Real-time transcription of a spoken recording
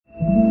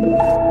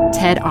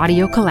TED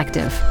Audio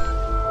Collective.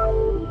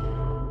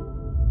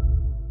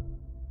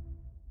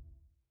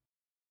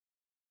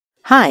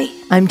 Hi,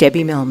 I'm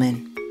Debbie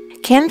Millman.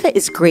 Canva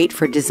is great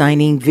for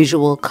designing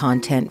visual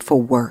content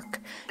for work,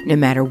 no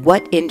matter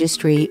what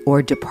industry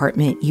or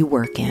department you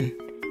work in.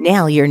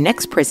 Nail your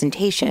next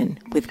presentation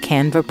with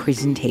Canva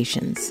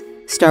Presentations.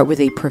 Start with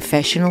a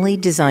professionally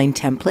designed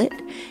template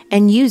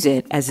and use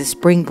it as a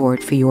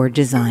springboard for your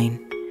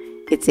design.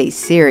 It's a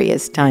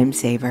serious time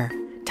saver.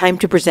 Time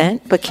to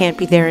present but can't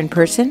be there in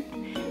person?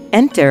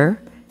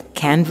 Enter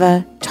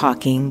Canva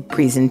Talking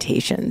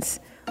Presentations.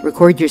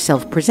 Record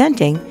yourself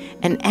presenting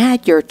and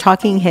add your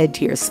talking head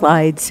to your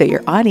slides so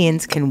your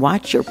audience can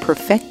watch your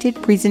perfected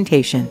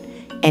presentation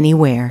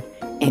anywhere,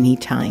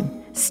 anytime.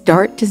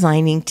 Start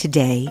designing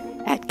today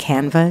at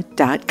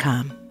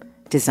canva.com.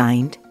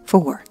 Designed for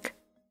work.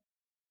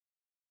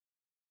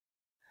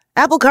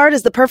 Apple Card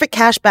is the perfect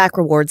cashback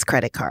rewards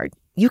credit card.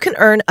 You can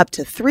earn up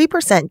to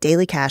 3%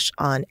 daily cash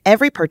on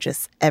every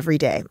purchase every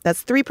day.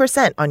 That's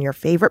 3% on your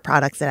favorite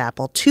products at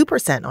Apple,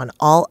 2% on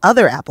all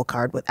other Apple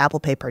Card with Apple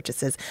Pay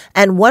purchases,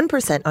 and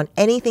 1% on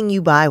anything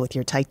you buy with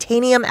your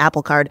titanium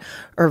Apple Card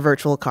or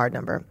virtual card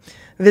number.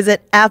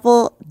 Visit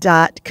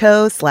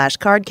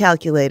apple.co/card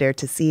calculator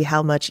to see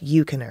how much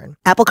you can earn.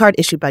 Apple Card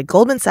issued by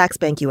Goldman Sachs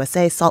Bank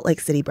USA, Salt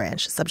Lake City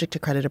branch. Subject to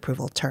credit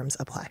approval. Terms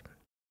apply.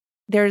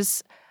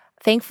 There's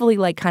thankfully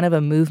like kind of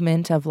a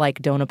movement of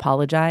like don't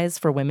apologize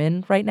for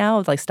women right now,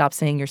 of like stop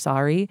saying you're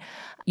sorry.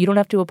 You don't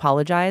have to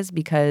apologize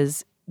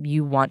because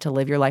you want to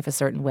live your life a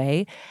certain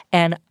way.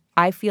 And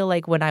I feel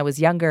like when I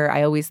was younger,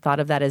 I always thought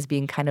of that as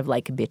being kind of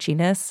like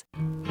bitchiness.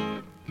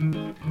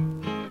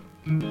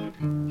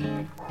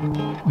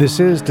 This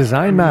is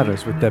Design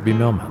Matters with Debbie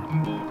Millman.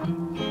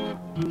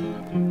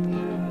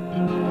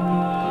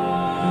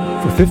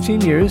 For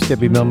 15 years,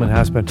 Debbie Millman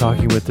has been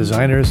talking with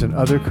designers and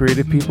other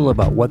creative people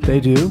about what they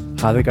do,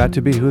 how they got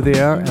to be who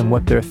they are, and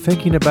what they're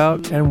thinking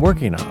about and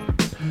working on.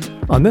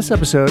 On this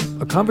episode,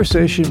 a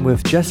conversation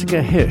with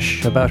Jessica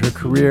Hische about her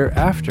career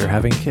after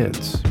having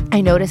kids. I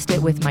noticed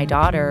it with my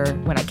daughter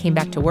when I came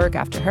back to work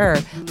after her,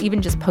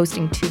 even just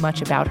posting too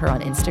much about her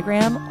on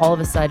Instagram, all of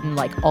a sudden,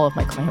 like all of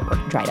my client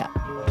work dried up.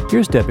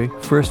 Here's Debbie,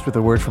 first with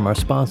a word from our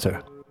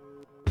sponsor.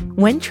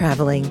 When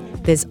traveling,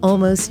 there's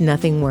almost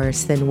nothing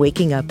worse than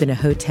waking up in a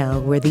hotel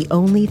where the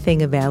only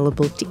thing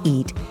available to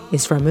eat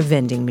is from a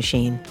vending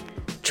machine.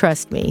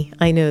 Trust me,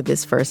 I know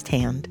this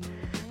firsthand.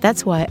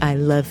 That's why I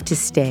love to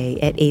stay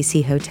at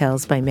AC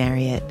Hotels by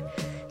Marriott.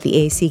 The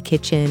AC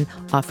Kitchen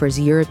offers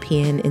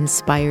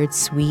European-inspired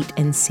sweet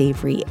and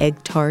savory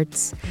egg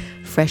tarts,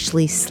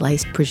 freshly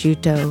sliced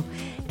prosciutto,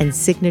 and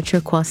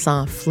signature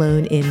croissant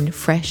flown in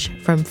fresh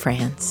from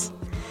France.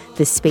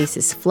 The space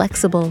is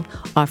flexible,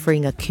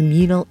 offering a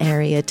communal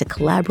area to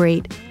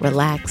collaborate,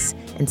 relax,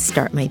 and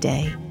start my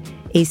day.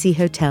 AC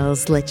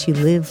Hotels lets you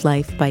live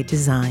life by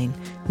design,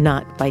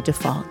 not by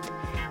default.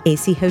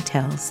 AC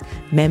Hotels,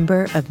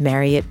 member of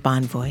Marriott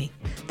Bonvoy,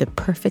 the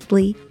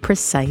perfectly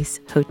precise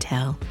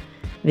hotel.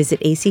 Visit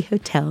AC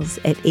Hotels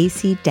at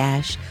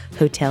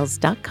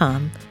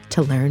ac-hotels.com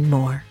to learn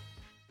more.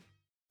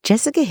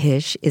 Jessica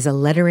Hische is a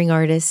lettering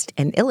artist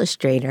and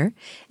illustrator,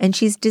 and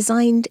she's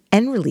designed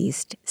and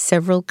released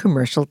several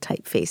commercial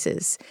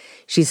typefaces.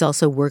 She's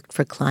also worked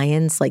for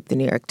clients like the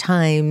New York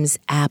Times,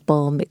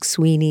 Apple,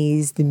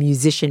 McSweeney's, the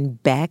musician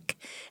Beck,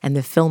 and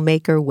the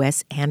filmmaker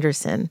Wes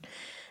Anderson.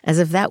 As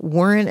if that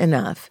weren't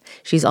enough,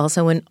 she's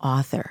also an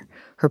author.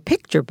 Her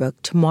picture book,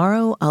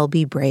 Tomorrow I'll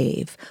Be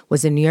Brave,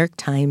 was a New York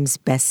Times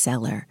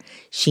bestseller.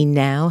 She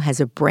now has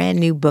a brand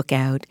new book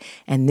out,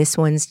 and this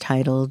one's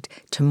titled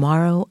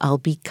Tomorrow I'll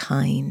Be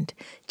Kind.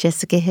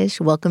 Jessica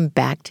Hische, welcome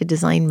back to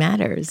Design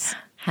Matters.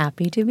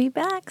 Happy to be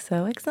back.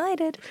 So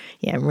excited.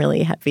 Yeah, I'm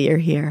really happy you're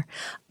here.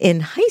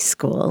 In high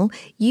school,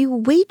 you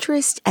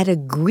waitressed at a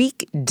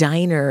Greek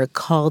diner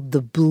called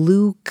the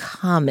Blue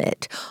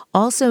Comet,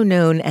 also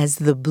known as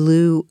the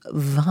Blue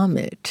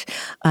Vomit.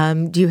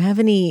 Do you have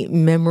any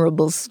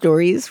memorable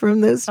stories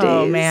from those days?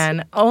 Oh,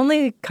 man.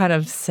 Only kind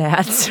of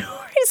sad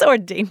stories or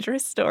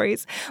dangerous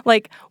stories.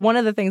 Like one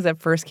of the things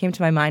that first came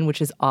to my mind,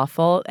 which is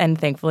awful, and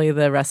thankfully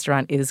the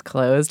restaurant is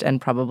closed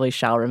and probably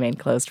shall remain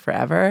closed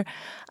forever.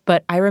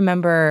 But I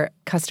remember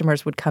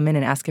customers would come in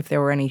and ask if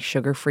there were any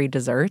sugar-free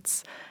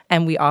desserts,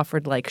 and we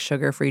offered like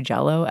sugar-free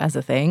Jell-O as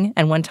a thing.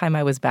 And one time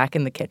I was back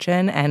in the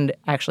kitchen and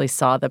actually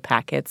saw the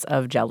packets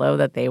of Jell-O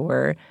that they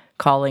were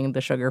calling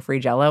the sugar-free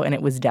Jell-O, and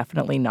it was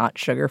definitely not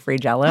sugar-free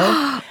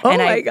Jell-O.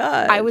 My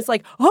God. I was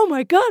like, oh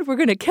my God, we're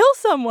going to kill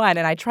someone.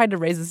 And I tried to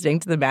raise this thing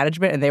to the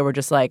management, and they were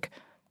just like,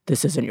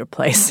 this isn't your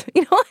place.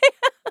 You know?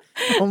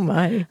 Oh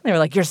my. They were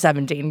like, you're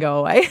 17, go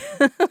away.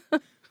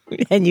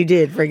 And you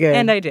did, for good.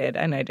 And I did.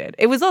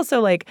 It was also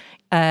like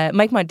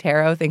Mike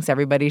Montero thinks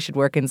everybody should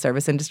work in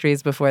service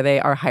industries before they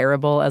are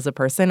hireable as a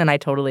person, and I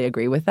totally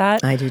agree with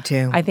that. I do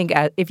too. I think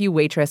if you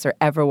waitress or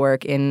ever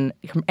work in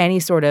any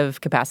sort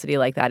of capacity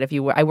like that,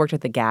 I worked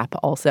at the Gap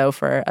also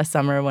for a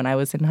summer when I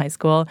was in high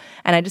school,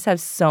 and I just have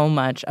so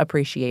much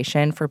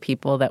appreciation for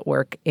people that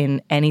work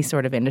in any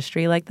sort of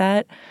industry like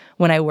that.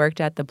 When I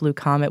worked at the Blue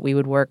Comet, we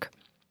would work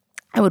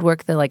I would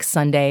work the like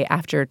Sunday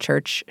after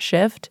church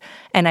shift,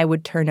 and I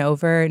would turn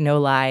over, no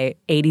lie,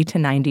 80 to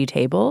 90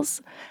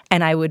 tables,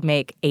 and I would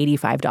make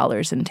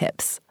 $85 in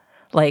tips.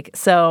 Like,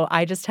 so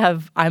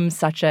I'm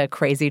such a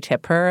crazy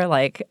tipper,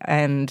 like,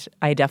 and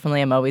I definitely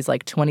am always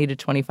like 20 to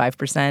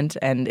 25%,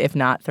 and if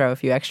not, throw a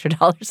few extra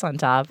dollars on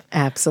top.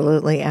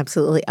 Absolutely,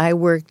 absolutely. I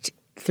worked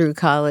through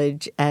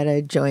college at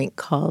a joint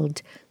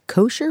called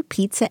Kosher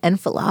Pizza and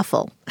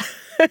Falafel.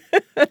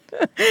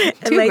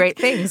 Two great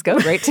things go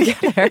great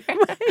together.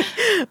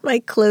 My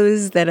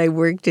clothes that I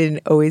worked in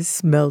always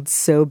smelled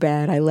so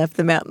bad. I left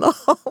them out in the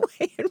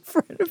hallway in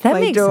front of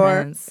my door.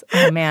 That makes sense.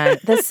 Oh, man.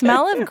 The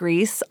smell of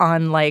grease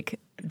on, like,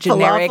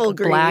 generic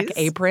black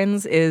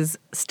aprons is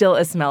still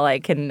a smell I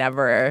can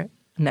never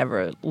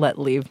let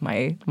leave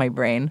my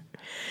brain.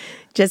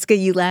 Jessica,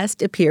 you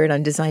last appeared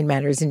on Design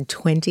Matters in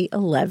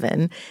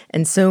 2011,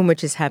 and so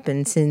much has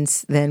happened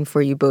since then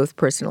for you both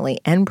personally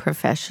and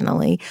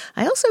professionally.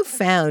 I also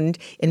found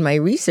in my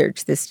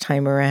research this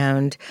time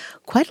around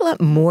quite a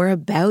lot more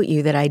about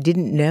you that I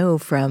didn't know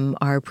from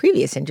our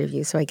previous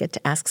interview, so I get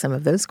to ask some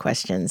of those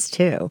questions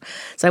too.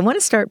 So I want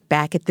to start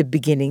back at the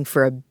beginning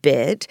for a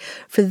bit.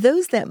 For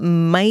those that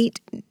might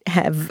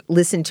have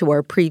listened to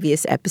our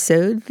previous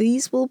episode,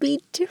 these will be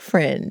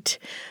different.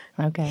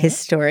 Okay.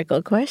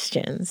 Historical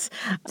questions.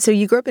 So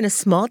you grew up in a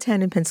small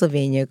town in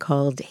Pennsylvania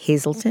called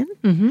Hazleton,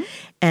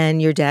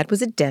 and your dad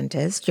was a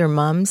dentist. Your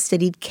mom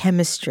studied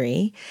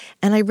chemistry,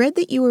 and I read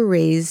that you were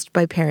raised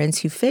by parents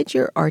who fed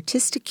your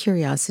artistic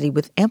curiosity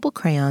with ample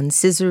crayons,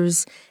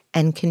 scissors,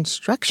 and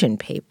construction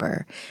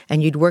paper,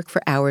 and you'd work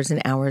for hours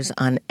and hours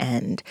on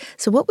end.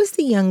 So what was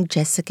the young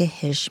Jessica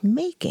Hische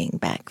making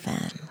back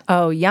then?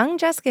 Oh, young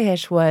Jessica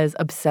Hische was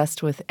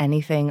obsessed with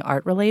anything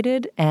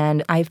art-related,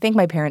 and I thank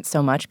my parents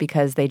so much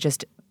because they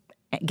just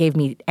gave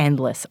me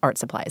endless art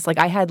supplies. Like,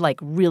 I had, like,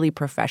 really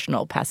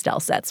professional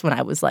pastel sets when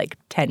I was, like,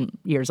 10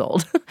 years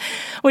old,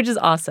 which is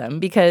awesome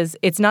because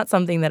it's not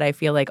something that I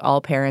feel like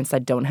all parents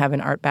that don't have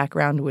an art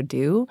background would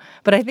do.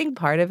 But I think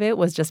part of it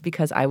was just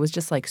because I was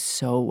just, like,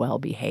 so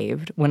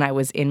well-behaved when I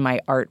was in my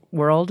art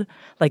world.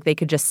 Like, they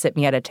could just sit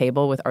me at a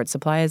table with art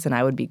supplies and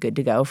I would be good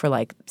to go for,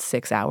 like,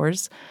 6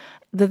 hours.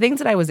 The things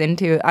that I was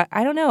into,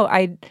 I don't know,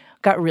 I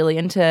got really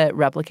into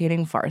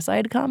replicating Far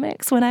Side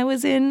comics when I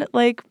was in,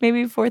 like,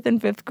 maybe 4th and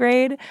 5th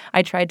grade.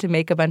 I tried to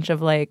make a bunch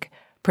of, like,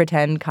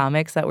 pretend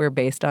comics that were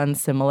based on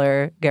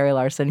similar Gary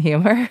Larson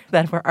humor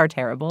that are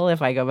terrible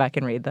if I go back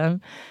and read them.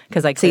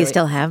 So you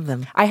still have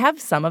them? I have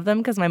some of them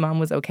because my mom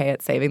was okay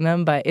at saving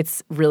them, but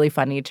it's really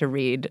funny to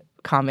read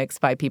comics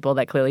by people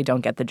that clearly don't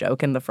get the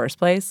joke in the first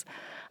place.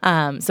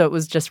 So it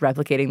was just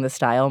replicating the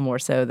style more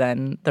so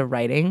than the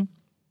writing.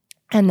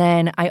 And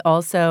then I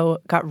also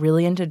got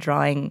really into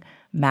drawing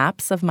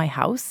maps of my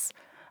house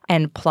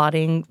and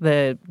plotting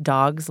the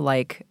dog's,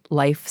 like,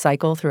 life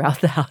cycle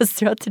throughout the house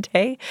throughout the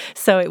day.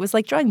 So it was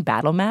like drawing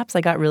battle maps.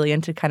 I got really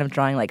into kind of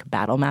drawing, like,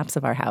 battle maps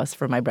of our house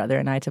for my brother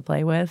and I to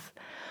play with.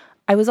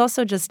 I was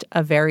also just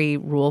a very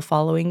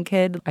rule-following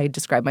kid. I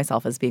described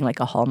myself as being like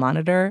a hall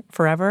monitor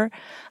forever.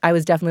 I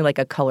was definitely like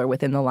a color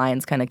within the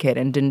lines kind of kid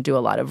and didn't do a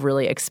lot of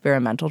really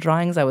experimental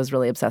drawings. I was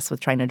really obsessed with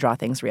trying to draw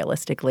things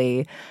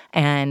realistically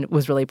and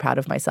was really proud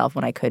of myself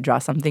when I could draw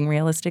something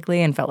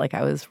realistically and felt like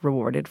I was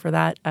rewarded for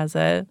that as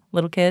a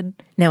little kid.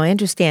 Now, I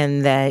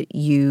understand that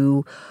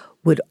you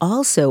would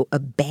also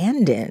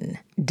abandon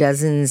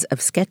dozens of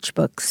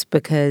sketchbooks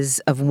because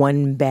of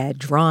one bad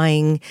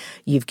drawing.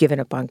 You've given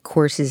up on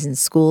courses in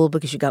school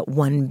because you got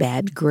one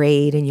bad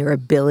grade and your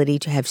ability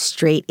to have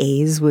straight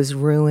A's was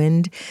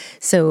ruined.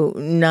 So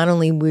not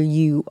only were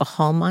you a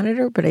hall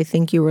monitor, but I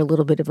think you were a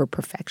little bit of a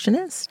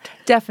perfectionist.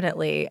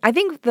 Definitely. I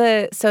think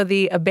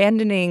the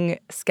abandoning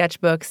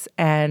sketchbooks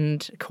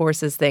and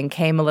courses thing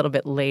came a little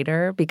bit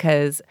later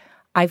because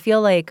I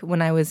feel like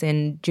when I was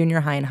in junior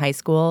high and high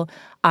school,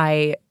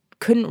 I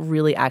couldn't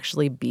really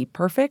actually be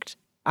perfect.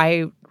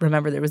 I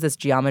remember there was this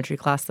geometry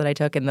class that I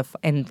took in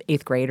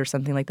 8th grade or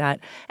something like that,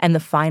 and the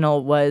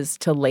final was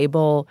to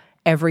label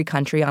every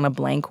country on a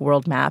blank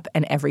world map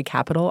and every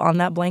capital on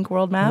that blank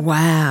world map.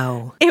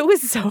 Wow. It was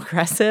so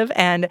aggressive,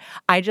 and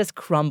I just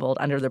crumbled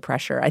under the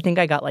pressure. I think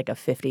I got like a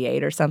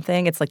 58 or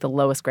something. It's like the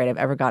lowest grade I've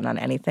ever gotten on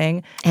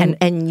anything.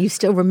 And you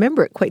still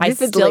remember it quite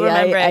vividly. I still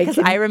remember it because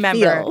I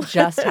remember feel.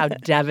 just how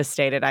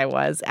devastated I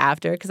was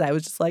after because I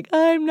was just like,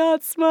 I'm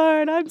not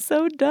smart. I'm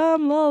so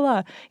dumb, la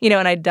la. You know,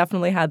 and I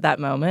definitely had that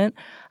moment.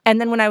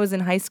 And then when I was in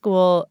high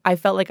school, I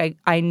felt like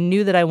I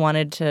knew that I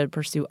wanted to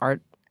pursue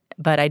art,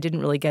 but I didn't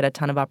really get a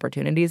ton of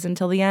opportunities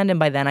until the end. And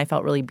by then I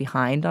felt really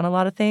behind on a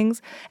lot of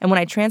things. And when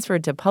I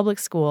transferred to public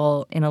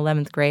school in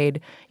 11th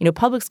grade, you know,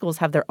 public schools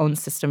have their own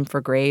system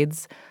for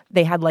grades.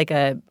 They had like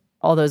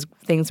all those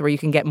things where you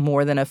can get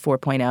more than a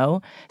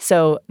 4.0.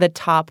 So the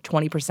top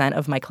 20%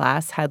 of my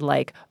class had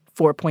like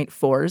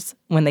 4.4s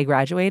when they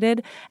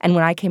graduated. And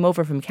when I came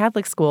over from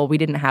Catholic school, we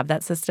didn't have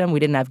that system.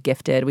 We didn't have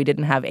gifted. We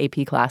didn't have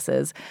AP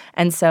classes.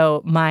 And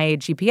so my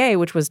GPA,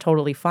 which was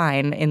totally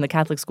fine in the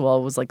Catholic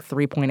school, was like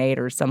 3.8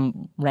 or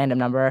some random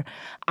number.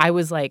 I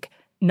was like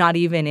not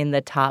even in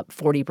the top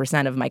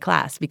 40% of my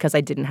class because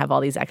I didn't have all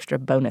these extra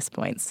bonus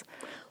points.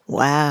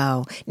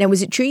 Wow. Now,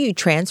 was it true you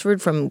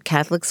transferred from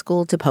Catholic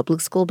school to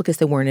public school because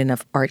there weren't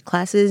enough art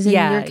classes in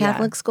your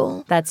Catholic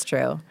school? That's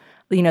true.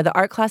 You know, the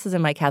art classes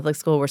in my Catholic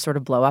school were sort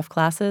of blow-off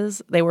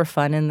classes. They were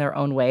fun in their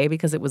own way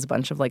because it was a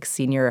bunch of like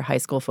senior high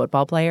school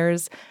football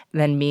players, and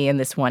then me and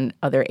this one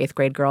other 8th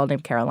grade girl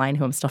named Caroline,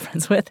 who I'm still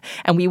friends with.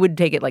 And we would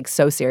take it like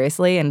so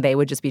seriously, and they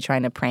would just be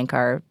trying to prank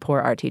our poor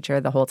art teacher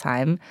the whole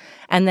time.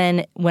 And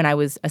then when I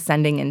was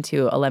ascending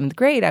into 11th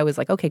grade, I was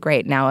like, okay,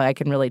 great. Now I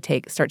can really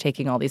start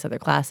taking all these other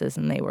classes.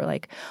 And they were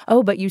like,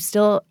 oh, but you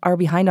still are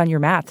behind on your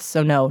math.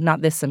 So no,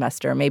 not this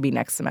semester, maybe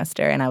next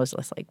semester. And I was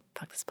just like,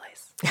 fuck this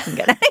place.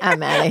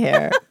 I'm out of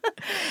here.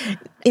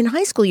 In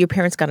high school, your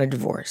parents got a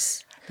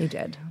divorce. They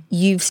did.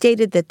 You've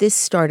stated that this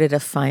started a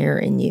fire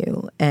in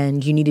you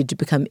and you needed to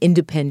become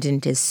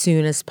independent as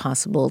soon as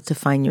possible to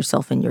find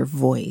yourself and your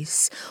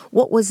voice.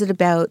 What was it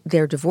about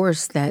their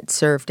divorce that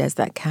served as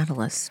that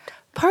catalyst?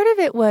 Part of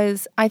it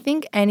was, I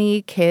think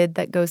any kid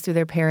that goes through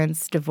their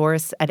parents'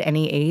 divorce at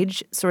any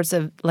age, sorts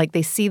of like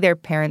they see their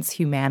parents'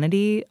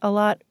 humanity a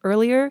lot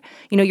earlier.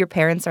 You know, your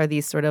parents are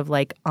these sort of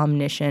like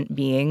omniscient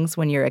beings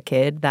when you're a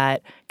kid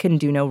that can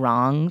do no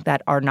wrong,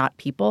 that are not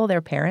people, they're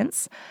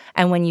parents.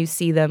 And when you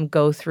see them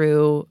go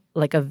through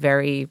like a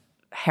very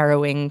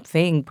harrowing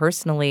thing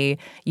personally,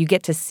 you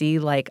get to see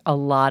like a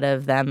lot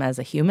of them as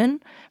a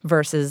human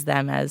versus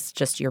them as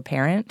just your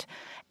parent.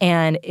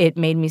 And it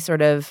made me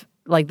sort of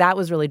like that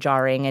was really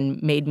jarring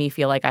and made me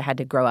feel like I had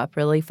to grow up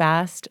really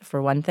fast,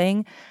 for one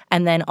thing.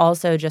 And then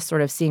also just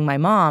sort of seeing my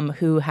mom,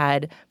 who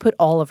had put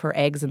all of her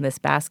eggs in this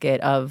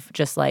basket of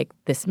just like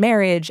this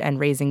marriage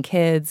and raising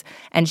kids.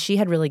 And she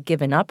had really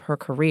given up her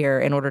career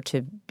in order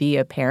to be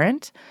a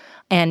parent.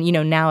 And, you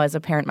know, now as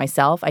a parent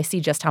myself, I see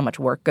just how much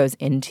work goes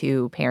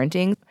into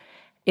parenting.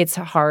 It's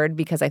hard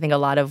because I think a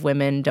lot of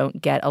women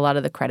don't get a lot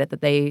of the credit that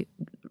they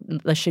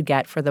should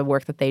get for the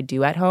work that they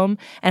do at home.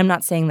 And I'm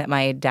not saying that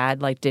my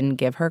dad like didn't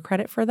give her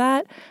credit for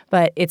that,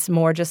 but it's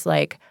more just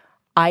like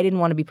I didn't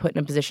want to be put in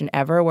a position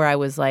ever where I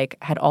was like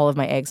had all of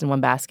my eggs in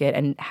one basket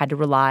and had to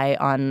rely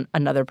on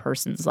another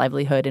person's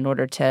livelihood in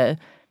order to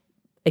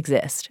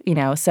exist, you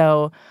know?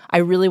 So I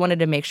really wanted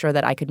to make sure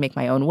that I could make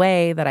my own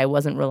way, that I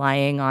wasn't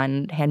relying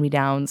on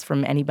hand-me-downs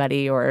from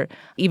anybody. Or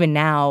even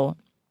now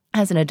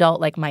as an adult,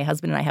 like my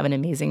husband and I have an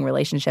amazing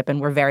relationship and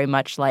we're very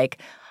much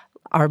like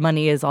our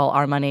money is all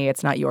our money.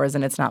 It's not yours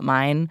and it's not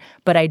mine.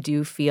 But I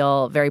do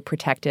feel very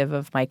protective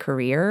of my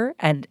career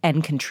and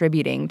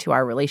contributing to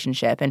our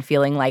relationship and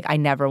feeling like I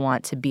never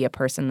want to be a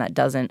person that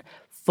doesn't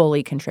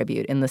fully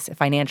contribute in this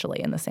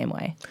financially in the same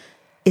way.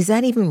 Is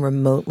that even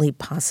remotely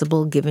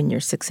possible given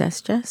your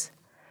success, Jess?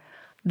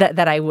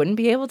 That I wouldn't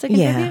be able to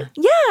contribute?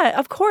 Yeah,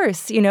 of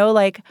course. You know,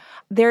 like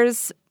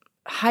there's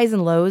highs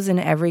and lows in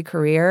every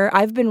career.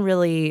 I've been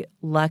really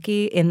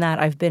lucky in that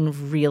I've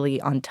been really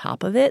on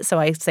top of it. So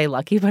I say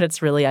lucky, but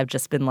it's really I've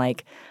just been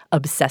like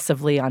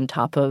obsessively on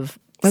top of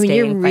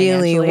you're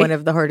really one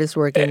of the hardest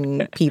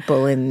working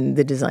people in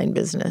the design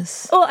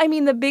business. Well, I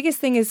mean, the biggest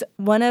thing is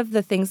one of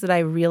the things that I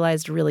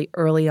realized really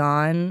early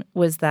on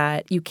was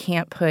that you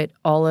can't put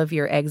all of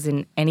your eggs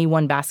in any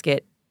one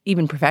basket,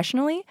 even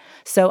professionally.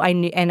 So I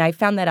knew, and I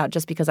found that out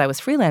just because I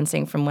was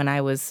freelancing from when I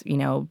was,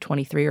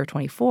 23 or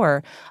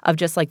 24, of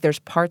just like there's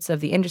parts of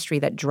the industry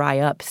that dry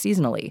up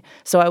seasonally.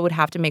 So I would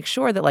have to make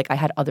sure that like I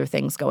had other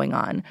things going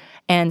on.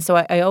 And so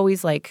I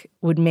always like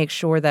would make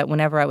sure that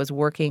whenever I was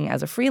working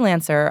as a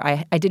freelancer,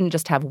 I didn't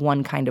just have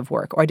one kind of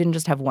work or I didn't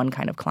just have one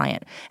kind of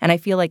client. And I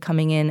feel like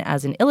coming in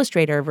as an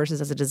illustrator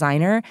versus as a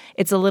designer,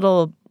 it's a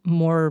little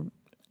more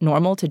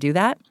normal to do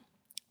that.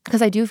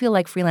 Because I do feel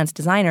like freelance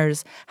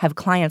designers have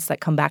clients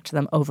that come back to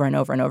them over and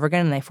over and over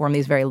again, and they form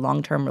these very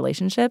long-term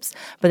relationships.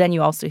 But then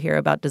you also hear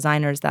about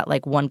designers that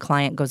like one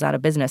client goes out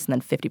of business and then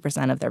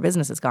 50% of their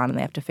business is gone and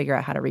they have to figure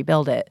out how to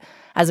rebuild it.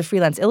 As a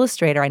freelance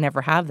illustrator, I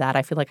never have that.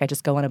 I feel like I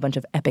just go on a bunch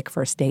of epic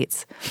first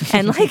dates.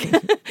 And like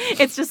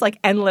it's just like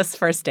endless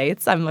first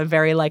dates. I'm a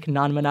very like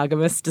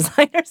non-monogamous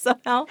designer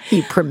somehow.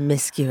 You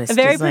promiscuous A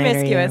very designer,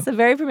 promiscuous, you. a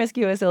very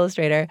promiscuous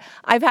illustrator.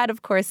 I've had,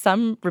 of course,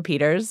 some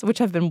repeaters, which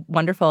have been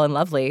wonderful and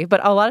lovely. But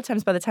a lot of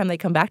times by the time they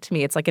come back to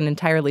me, it's like an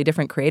entirely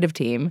different creative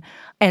team.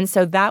 And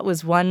so that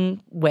was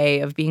one way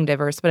of being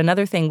diverse. But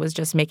another thing was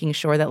just making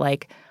sure that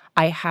like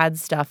I had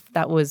stuff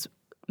that was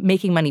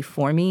making money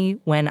for me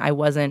when I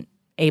wasn't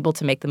able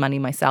to make the money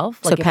myself.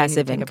 So like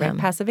passive income.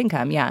 Passive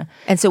income, yeah.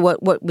 And so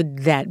what would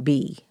that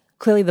be?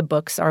 Clearly the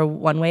books are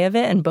one way of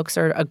it, and books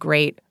are a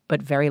great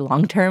but very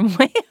long-term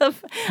way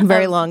of...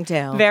 Very long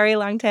tail. Very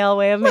long tail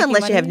way of making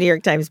unless money. you have New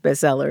York Times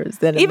bestsellers.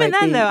 Then Even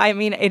then, though, I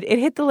mean, it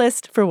hit the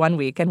list for 1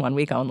 week and 1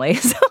 week only.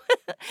 So,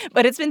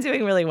 but it's been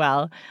doing really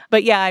well.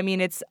 But yeah, I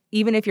mean, it's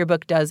even if your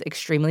book does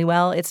extremely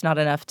well, it's not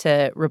enough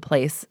to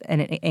replace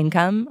an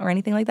income or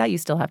anything like that. You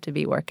still have to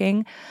be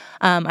working.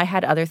 I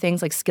had other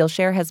things like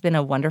Skillshare has been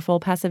a wonderful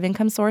passive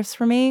income source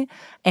for me.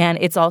 And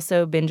it's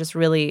also been just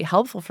really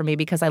helpful for me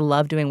because I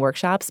love doing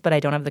workshops, but I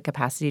don't have the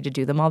capacity to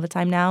do them all the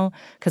time now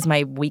because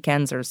my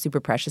weekends are super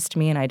precious to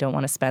me and I don't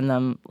want to spend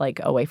them like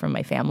away from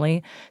my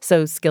family.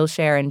 So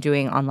Skillshare and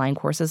doing online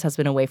courses has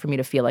been a way for me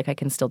to feel like I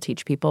can still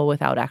teach people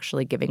without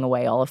actually giving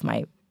away all of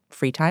my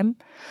free time.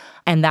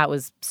 And that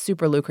was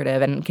super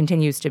lucrative and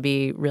continues to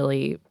be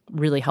really,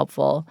 really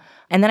helpful.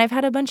 And then I've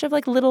had a bunch of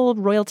like little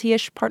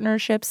royalty-ish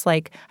partnerships.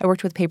 Like I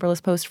worked with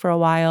Paperless Post for a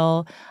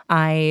while.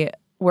 I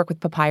work with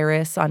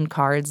Papyrus on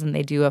cards, and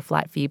they do a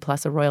flat fee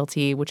plus a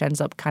royalty, which ends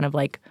up kind of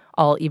like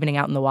all evening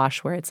out in the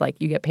wash, where it's like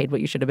you get paid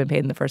what you should have been paid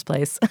in the first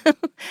place.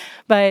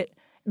 But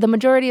the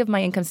majority of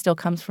my income still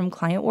comes from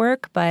client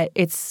work, but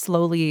it's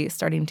slowly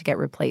starting to get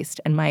replaced.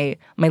 And my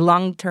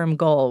long-term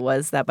goal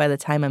was that by the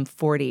time I'm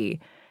 40,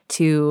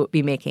 to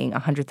be making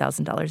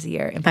 $100,000 a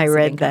year in passive I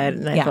read income. that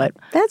and I thought,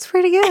 that's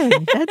pretty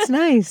good. That's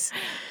nice.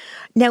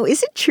 Now,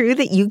 is it true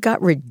that you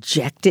got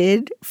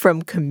rejected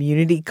from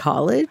community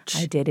college?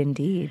 I did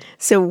indeed.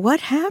 So what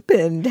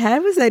happened?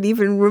 How was that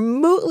even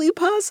remotely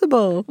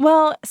possible?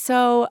 Well,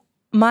 so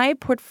my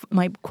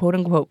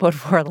quote-unquote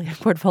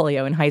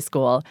portfolio in high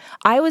school,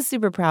 I was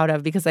super proud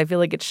of because I feel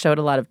like it showed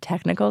a lot of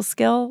technical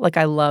skill. Like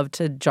I love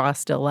to draw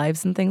still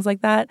lifes and things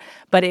like that.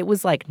 But it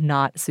was like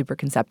not super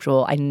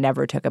conceptual. I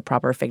never took a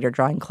proper figure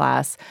drawing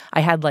class. I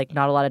had like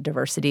not a lot of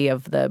diversity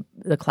of the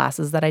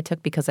classes that I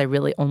took because I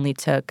really only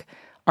took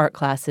art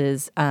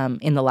classes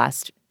in the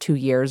last 2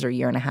 years or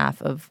year and a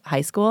half of high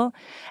school.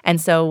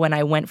 And so when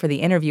I went for the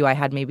interview, I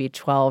had maybe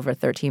 12 or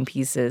 13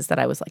 pieces that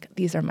I was like,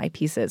 these are my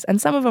pieces. And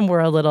some of them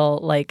were a little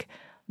like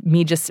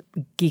me just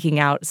geeking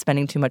out,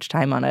 spending too much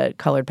time on a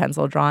colored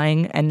pencil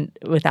drawing and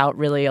without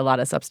really a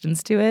lot of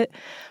substance to it.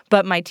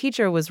 But my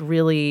teacher was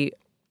really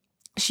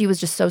she was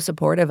just so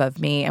supportive of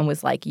me and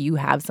was like, you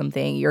have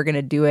something, you're going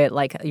to do it.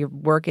 Like, your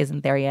work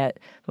isn't there yet,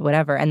 but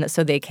whatever. And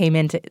so they came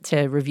in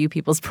to review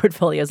people's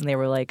portfolios and they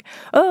were like,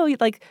 oh,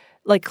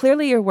 like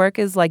clearly your work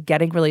is like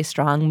getting really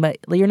strong, but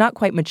you're not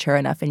quite mature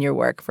enough in your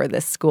work for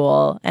this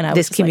school. And I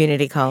was this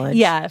community college.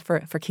 Yeah, for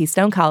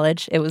Keystone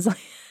College. It was like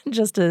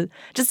just a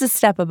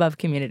step above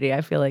community.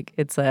 I feel like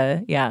it's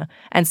yeah.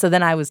 And so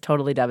then I was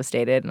totally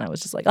devastated and I was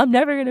just like, I'm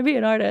never going to be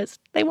an artist.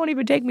 They won't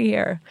even take me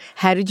here.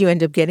 How did you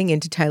end up getting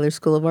into Tyler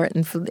School of Art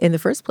in the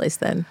first place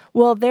then?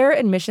 Well, their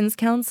admissions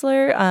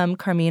counselor,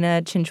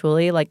 Carmina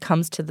Cinchuli, like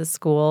comes to the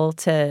school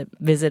to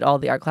visit all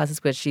the art classes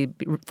because she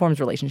forms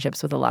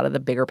relationships with a lot of the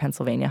bigger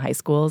Pennsylvania high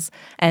schools.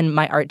 And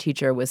my art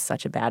teacher was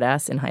such a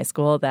badass in high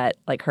school that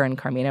like her and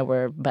Carmina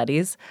were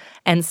buddies.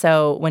 And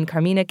so when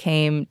Carmina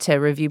came to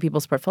review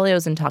people's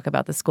portfolios and talk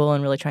about the school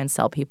and really try and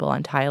sell people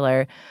on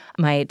Tyler,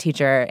 my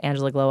teacher,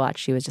 Angela Glowacz,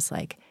 she was just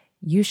like,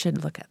 you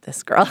should look at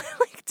this girl.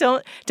 Like,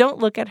 don't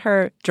look at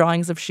her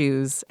drawings of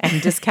shoes and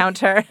discount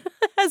her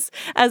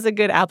as a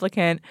good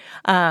applicant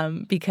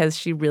because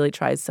she really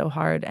tries so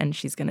hard and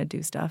she's going to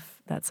do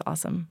stuff that's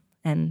awesome.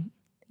 And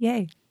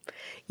yay.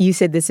 You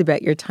said this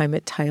about your time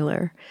at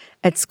Tyler.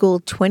 At school,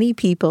 20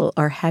 people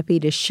are happy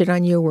to shit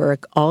on your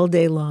work all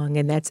day long,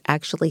 and that's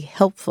actually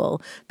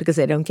helpful because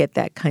I don't get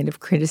that kind of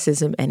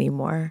criticism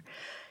anymore.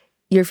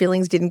 Your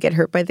feelings didn't get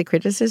hurt by the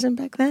criticism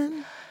back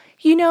then?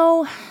 You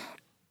know,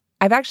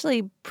 I've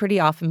actually pretty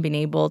often been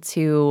able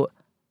to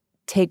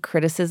take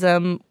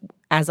criticism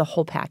as a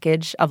whole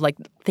package of like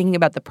thinking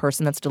about the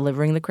person that's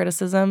delivering the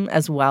criticism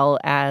as well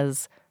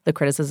as the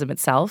criticism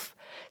itself.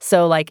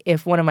 So like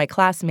if one of my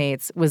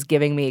classmates was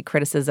giving me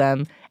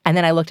criticism and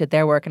then I looked at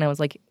their work and I was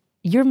like,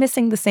 you're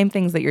missing the same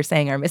things that you're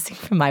saying are missing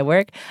from my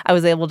work, I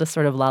was able to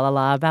sort of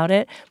la about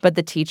it. But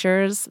the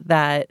teachers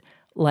that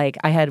like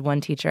I had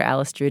one teacher,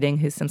 Alice Druding,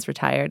 who's since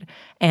retired,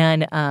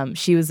 and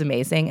she was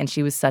amazing and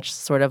she was such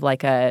sort of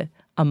like a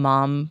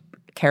mom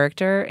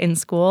character in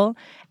school.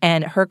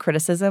 And her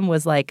criticism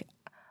was like,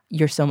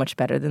 you're so much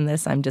better than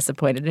this. I'm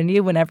disappointed in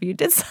you whenever you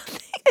did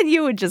something. And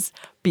you would just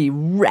be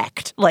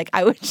wrecked. Like,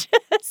 I would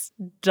just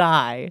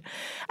die.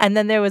 And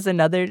then there was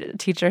another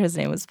teacher. His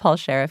name was Paul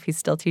Sheriff. He's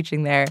still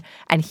teaching there.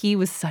 And he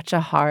was such a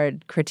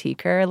hard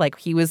critiquer. Like,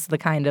 he was the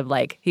kind of,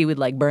 like, he would,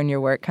 like, burn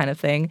your work kind of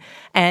thing.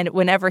 And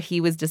whenever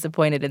he was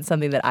disappointed in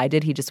something that I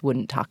did, he just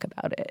wouldn't talk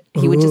about it.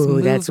 He would just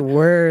move. That's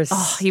worse.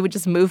 Oh, he would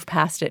just move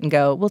past it and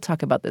go, we'll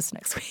talk about this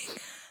next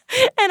week.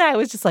 And I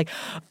was just like,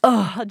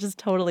 oh, just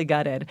totally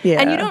gutted.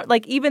 Yeah. And you don't,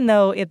 like, even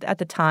though at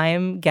the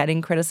time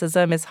getting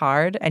criticism is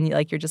hard and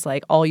like you're just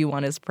like, all you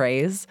want is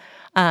praise,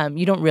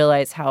 you don't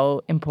realize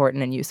how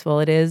important and useful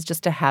it is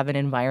just to have an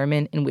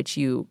environment in which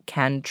you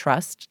can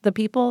trust the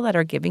people that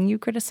are giving you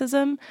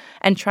criticism.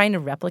 And trying to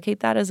replicate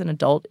that as an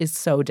adult is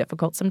so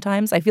difficult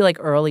sometimes. I feel like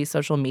early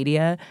social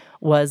media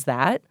was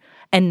that.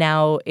 And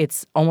now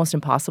it's almost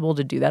impossible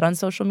to do that on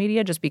social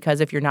media just because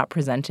if you're not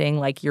presenting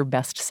like your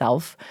best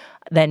self,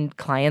 then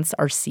clients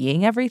are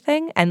seeing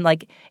everything. And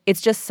like it's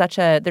just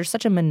there's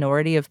such a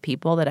minority of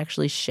people that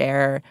actually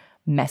share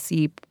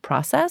messy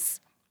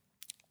process.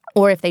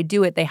 Or if they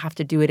do it, they have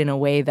to do it in a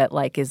way that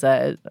like is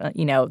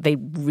they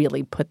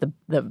really put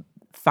the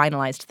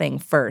finalized thing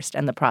first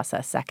and the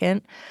process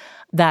second.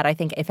 That I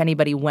think if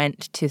anybody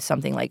went to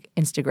something like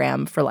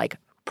Instagram for like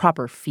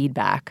proper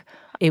feedback,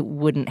 it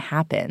wouldn't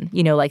happen.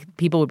 You know, like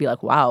people would be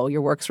like, wow,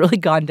 your work's really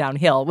gone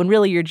downhill, when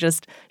really you're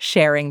just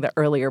sharing the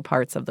earlier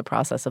parts of the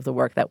process of the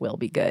work that will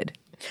be good.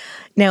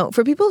 Now,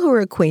 for people who are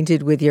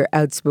acquainted with your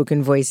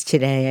outspoken voice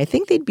today, I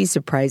think they'd be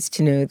surprised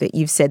to know that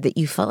you've said that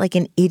you felt like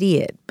an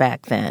idiot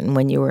back then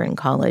when you were in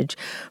college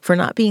for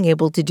not being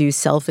able to do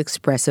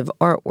self-expressive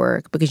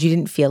artwork because you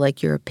didn't feel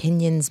like your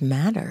opinions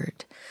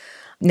mattered.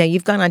 Now,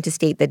 you've gone on to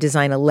state that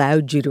design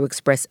allowed you to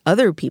express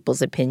other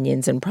people's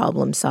opinions and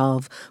problem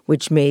solve,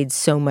 which made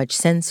so much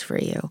sense for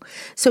you.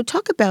 So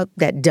talk about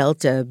that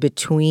delta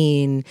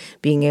between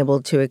being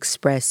able to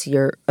express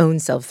your own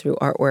self through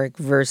artwork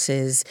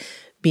versus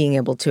being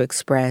able to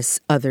express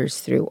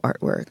others through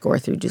artwork or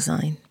through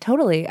design.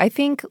 Totally. I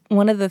think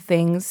one of the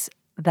things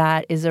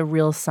that is a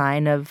real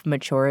sign of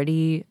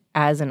maturity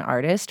as an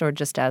artist or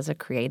just as a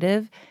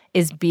creative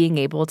is being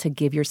able to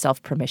give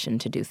yourself permission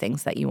to do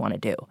things that you want to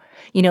do.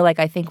 You know, like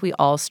I think we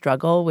all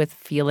struggle with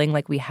feeling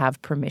like we have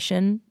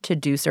permission to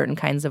do certain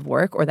kinds of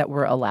work or that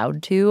we're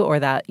allowed to or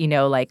that, you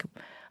know, like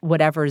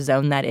whatever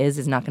zone that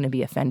is not going to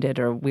be offended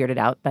or weirded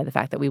out by the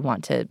fact that we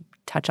want to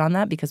touch on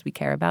that because we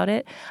care about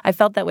it. I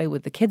felt that way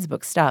with the kids'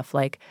 book stuff.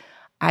 Like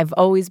I've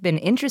always been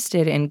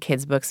interested in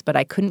kids' books, but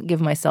I couldn't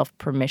give myself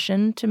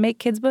permission to make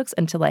kids' books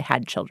until I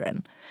had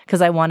children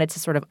because I wanted to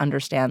sort of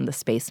understand the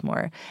space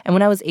more. And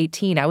when I was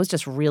 18, I was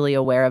just really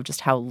aware of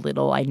just how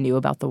little I knew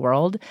about the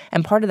world.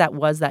 And part of that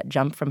was that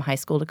jump from high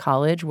school to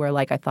college where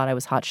like I thought I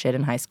was hot shit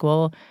in high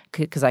school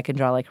because I could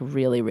draw like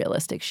really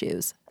realistic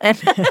shoes. And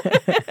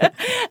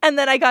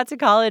then I got to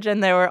college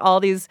and there were all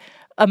these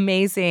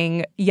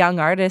amazing young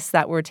artists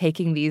that were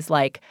taking these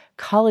like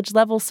college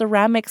level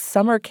ceramics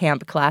summer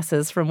camp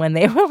classes from when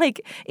they were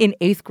like in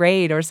 8th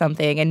grade or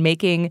something and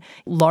making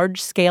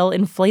large scale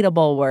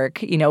inflatable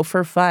work, you know,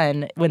 for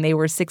fun when they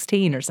were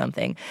 16 or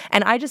something.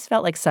 And I just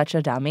felt like such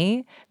a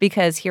dummy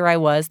because here I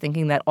was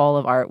thinking that all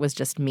of art was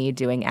just me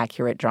doing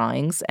accurate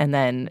drawings. And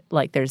then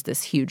like there's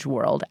this huge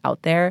world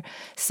out there.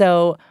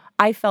 So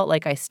I felt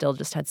like I still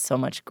just had so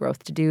much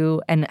growth to do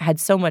and had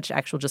so much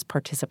actual just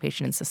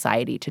participation in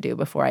society to do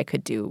before I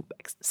could do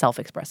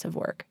self-expressive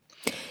work.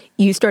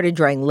 You started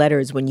drawing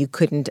letters when you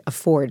couldn't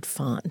afford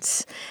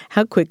fonts.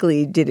 How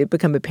quickly did it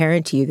become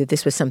apparent to you that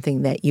this was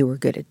something that you were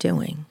good at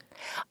doing?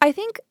 I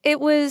think it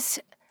was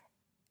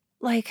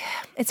like,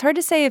 it's hard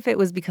to say if it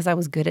was because I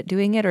was good at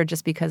doing it or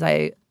just because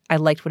I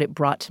liked what it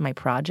brought to my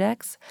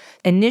projects.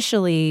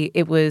 Initially,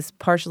 it was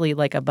partially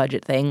like a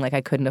budget thing. Like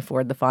I couldn't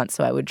afford the fonts,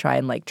 so I would try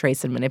and like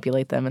trace and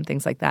manipulate them and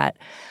things like that.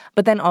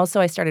 But then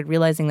also I started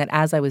realizing that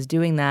as I was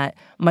doing that,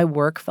 my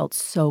work felt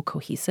so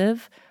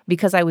cohesive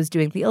because I was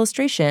doing the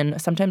illustration.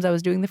 Sometimes I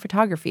was doing the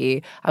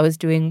photography. I was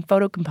doing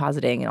photo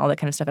compositing and all that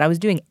kind of stuff. And I was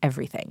doing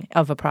everything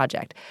of a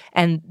project.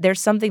 And there's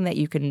something that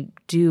you can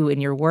do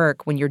in your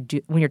work when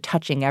you're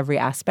touching every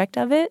aspect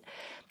of it.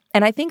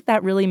 And I think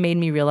that really made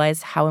me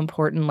realize how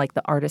important like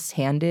the artist's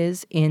hand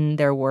is in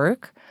their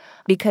work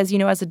because, you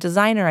know, as a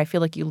designer, I feel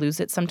like you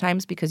lose it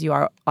sometimes because you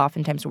are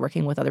oftentimes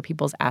working with other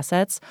people's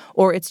assets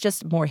or it's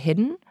just more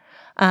hidden.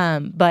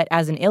 But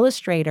as an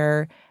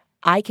illustrator,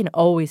 I can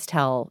always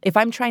tell if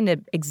I'm trying to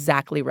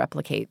exactly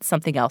replicate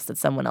something else that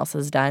someone else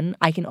has done,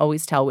 I can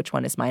always tell which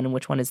one is mine and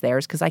which one is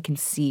theirs because I can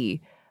see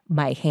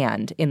my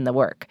hand in the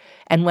work.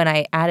 And when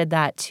I added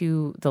that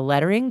to the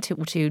lettering,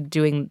 to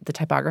doing the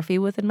typography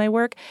within my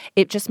work,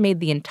 it just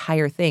made the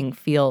entire thing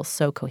feel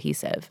so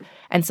cohesive.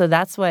 And so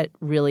that's what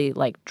really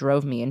like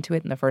drove me into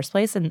it in the first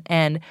place.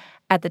 And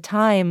at the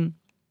time,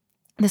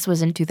 this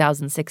was in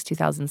 2006,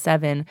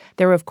 2007,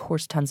 there were, of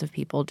course, tons of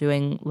people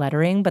doing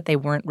lettering, but they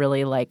weren't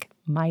really like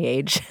my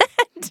age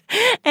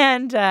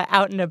and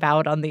out and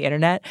about on the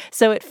internet.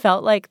 So it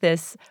felt like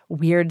this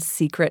weird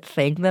secret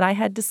thing that I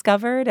had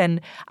discovered.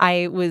 And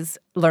I was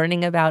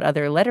learning about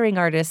other lettering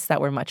artists that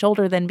were much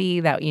older than me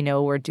that, you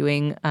know, were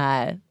doing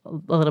a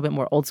little bit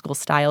more old school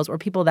styles or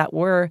people that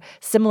were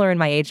similar in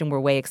my age and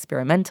were way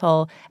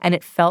experimental. And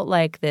it felt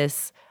like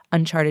this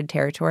uncharted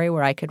territory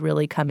where I could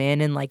really come in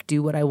and like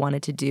do what I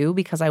wanted to do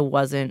because I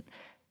wasn't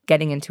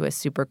getting into a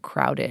super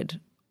crowded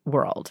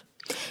world.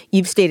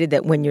 You've stated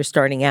that when you're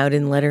starting out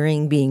in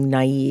lettering, being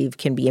naive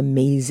can be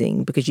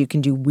amazing because you can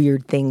do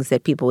weird things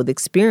that people with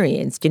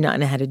experience do not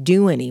know how to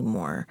do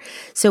anymore.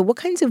 So what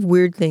kinds of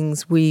weird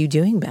things were you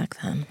doing back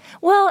then?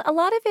 Well, a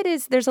lot of it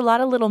is there's a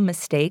lot of little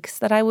mistakes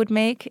that I would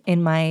make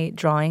in my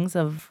drawings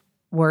of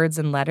words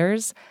and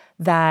letters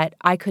that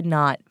I could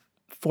not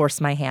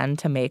force my hand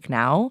to make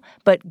now,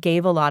 but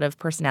gave a lot of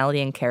personality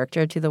and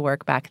character to the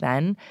work back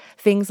then.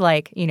 Things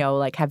like, you know,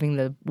 like having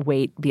the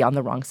weight be on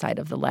the wrong side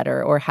of the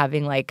letter or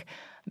having like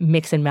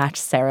mix and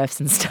match serifs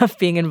and stuff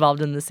being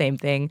involved in the same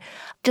thing.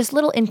 Just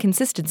little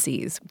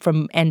inconsistencies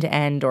from end to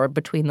end or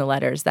between the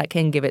letters that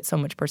can give it so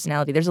much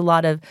personality. There's a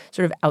lot of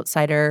sort of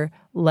outsider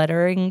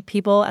lettering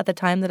people at the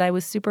time that I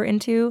was super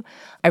into.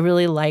 I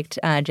really liked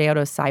J.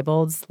 Otto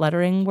Seibold's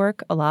lettering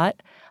work a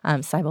lot.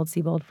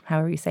 Seibold,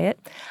 however you say it.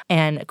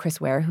 And Chris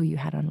Ware, who you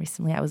had on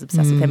recently, I was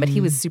obsessed with him, but he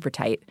was super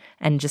tight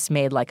and just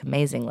made like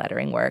amazing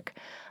lettering work.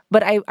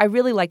 But I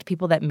really liked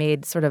people that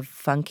made sort of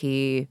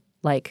funky,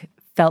 like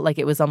felt like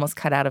it was almost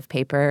cut out of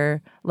paper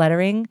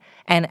lettering.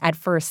 And at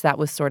first, that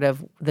was sort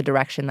of the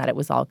direction that it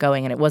was all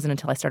going. And it wasn't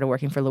until I started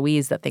working for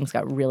Louise that things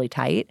got really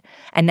tight.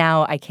 And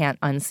now I can't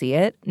unsee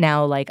it.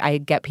 Now, like, I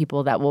get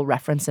people that will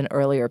reference an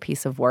earlier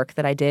piece of work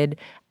that I did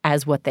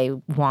as what they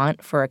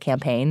want for a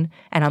campaign.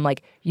 And I'm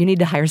like, you need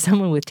to hire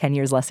someone with 10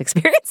 years less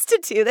experience to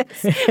do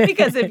this.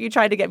 Because if you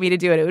tried to get me to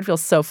do it, it would feel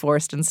so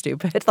forced and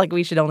stupid. It's like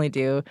we should only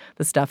do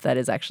the stuff that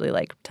is actually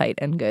like tight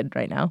and good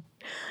right now.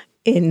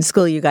 In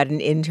school, you got an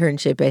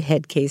internship at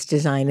Headcase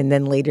Design and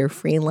then later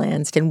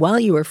freelanced. And while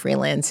you were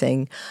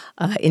freelancing,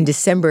 in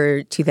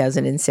December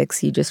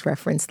 2006, you just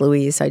referenced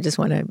Louise, so I just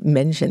want to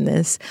mention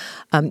this.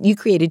 You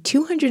created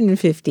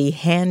 250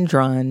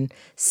 hand-drawn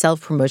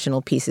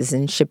self-promotional pieces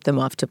and shipped them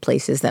off to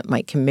places that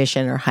might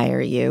commission or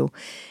hire you.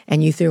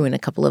 And you threw in a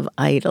couple of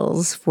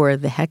idols for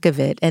the heck of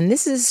it. And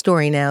this is a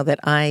story now that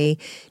I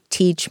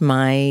teach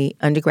my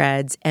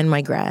undergrads and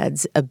my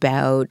grads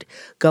about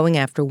going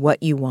after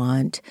what you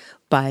want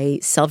by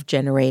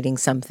self-generating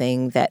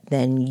something that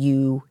then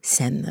you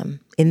send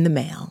them in the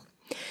mail.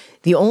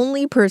 The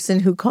only person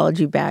who called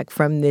you back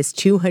from this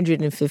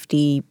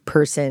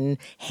 250-person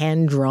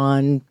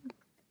hand-drawn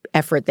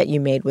effort that you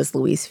made was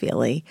Louise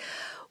Feely.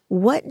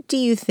 What do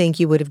you think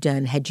you would have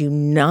done had you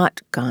not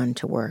gone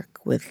to work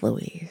with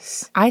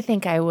Louise? I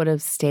think I would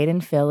have stayed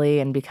in Philly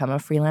and become a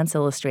freelance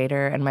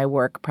illustrator, and my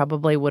work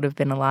probably would have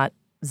been a lot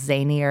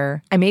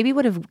zanier. I maybe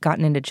would have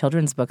gotten into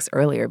children's books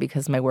earlier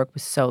because my work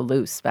was so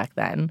loose back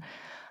then.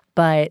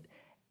 But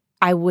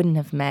I wouldn't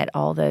have met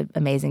all the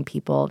amazing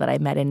people that I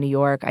met in New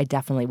York. I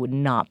definitely would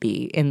not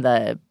be in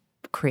the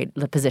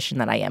position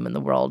that I am in the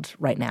world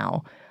right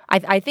now.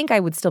 I think I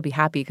would still be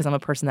happy because I'm a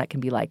person that can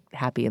be like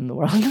happy in the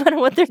world no matter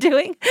what they're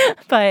doing.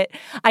 But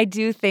I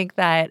do think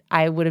that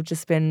I would have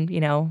just been,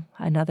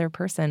 another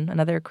person,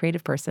 another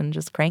creative person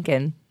just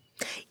cranking.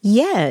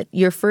 Yet,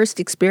 your first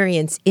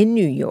experience in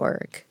New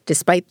York,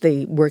 despite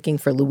the working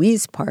for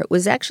Louise part,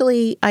 was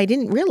actually, I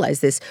didn't realize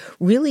this,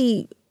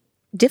 really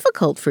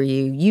difficult for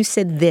you. You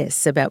said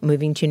this about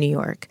moving to New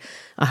York.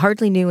 I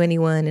hardly knew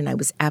anyone, and I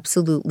was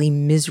absolutely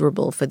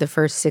miserable for the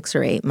first 6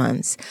 or 8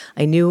 months.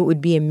 I knew it would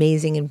be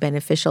amazing and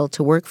beneficial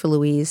to work for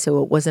Louise,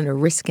 so it wasn't a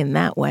risk in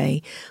that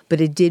way, but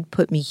it did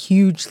put me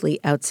hugely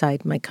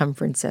outside my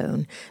comfort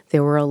zone.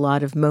 There were a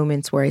lot of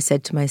moments where I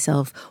said to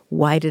myself,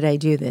 why did I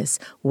do this?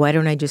 Why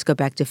don't I just go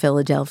back to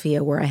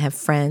Philadelphia where I have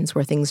friends,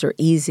 where things are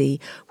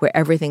easy, where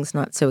everything's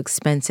not so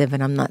expensive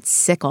and I'm not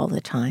sick all the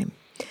time?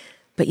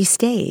 But you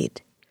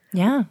stayed.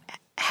 Yeah.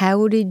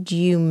 How did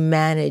you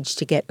manage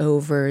to get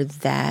over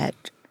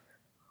that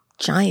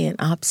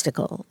giant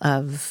obstacle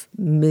of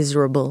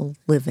miserable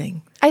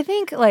living? I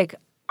think,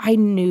 I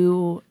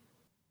knew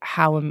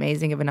how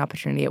amazing of an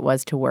opportunity it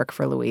was to work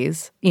for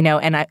Louise,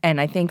 and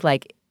I think,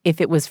 if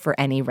it was for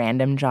any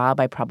random job,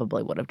 I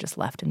probably would have just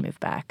left and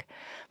moved back.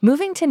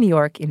 Moving to New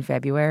York in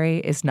February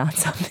is not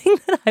something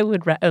that I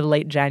would,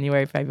 late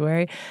January,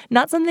 February,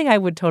 not something I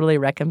would totally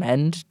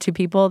recommend to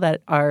people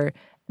that are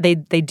They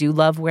do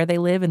love where they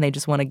live and they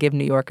just want to give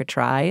New York a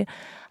try.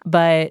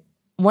 But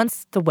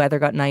once the weather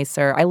got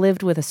nicer, I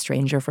lived with a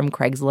stranger from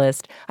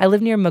Craigslist. I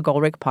lived near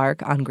McGolrick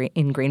Park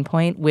in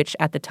Greenpoint, which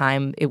at the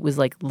time it was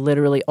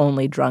literally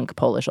only drunk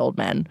Polish old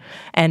men.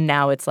 And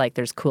now it's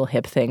there's cool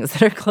hip things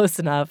that are close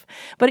enough.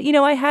 But,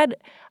 I had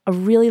a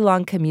really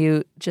long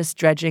commute just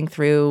dredging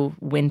through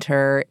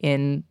winter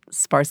in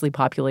sparsely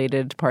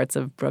populated parts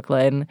of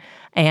Brooklyn.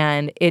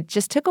 And it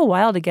just took a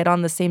while to get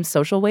on the same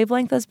social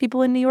wavelength as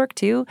people in New York,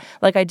 too.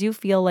 I do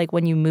feel like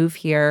when you move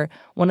here,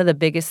 one of the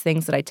biggest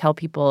things that I tell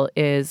people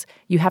is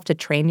you have to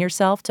train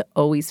yourself to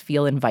always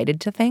feel invited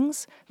to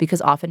things,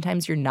 because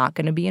oftentimes you're not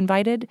going to be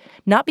invited,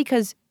 not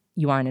because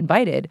you aren't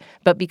invited,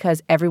 but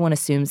because everyone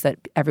assumes that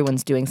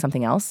everyone's doing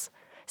something else.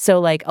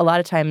 So, a lot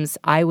of times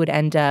I would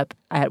end up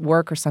at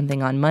work or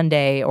something on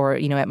Monday or,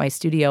 at my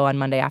studio on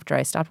Monday after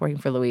I stopped working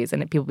for Louise.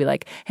 And people would be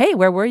like, hey,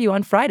 where were you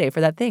on Friday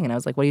for that thing? And I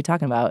was like, what are you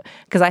talking about?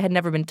 Because I had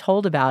never been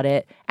told about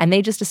it. And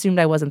they just assumed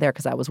I wasn't there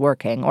because I was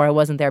working, or I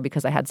wasn't there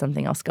because I had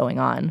something else going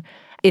on.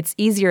 It's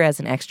easier as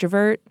an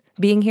extrovert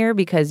being here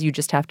because you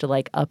just have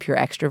to up your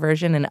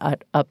extroversion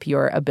and up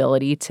your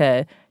ability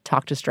to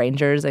talk to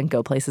strangers and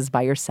go places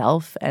by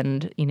yourself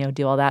and,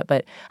 do all that.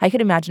 But I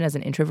could imagine as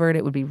an introvert,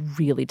 it would be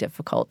really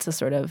difficult to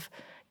sort of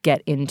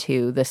get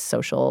into this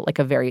social,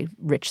 a very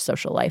rich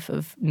social life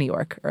of New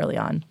York early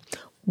on.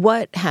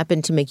 What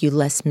happened to make you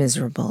less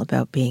miserable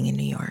about being in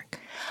New York?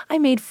 I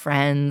made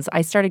friends.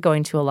 I started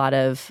going to a lot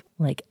of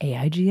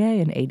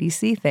AIGA and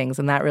ADC things,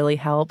 and that really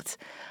helped.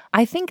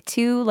 I think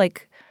too,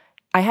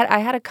 I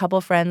had a couple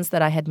friends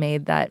that I had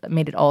made that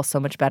made it all so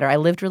much better. I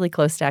lived really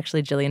close to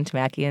actually Jillian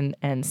Tamaki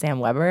and Sam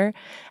Weber,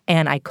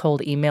 and I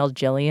cold emailed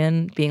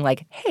Jillian being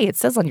like, hey, it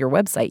says on your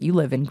website you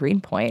live in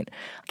Greenpoint.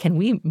 Can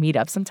we meet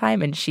up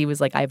sometime? And she was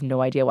like, I have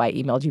no idea why I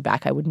emailed you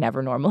back. I would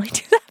never normally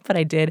do that, but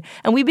I did.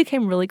 And we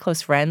became really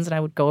close friends, and I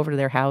would go over to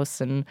their house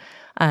and,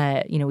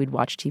 we'd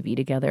watch TV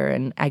together.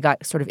 And I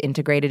got sort of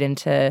integrated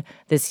into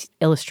this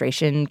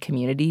illustration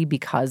community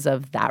because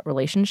of that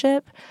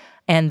relationship.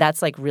 And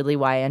that's like really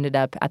why I ended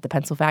up at the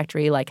Pencil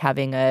Factory, like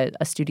having a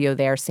studio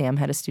there. Sam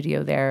had a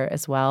studio there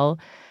as well.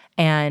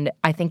 And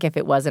I think if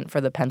it wasn't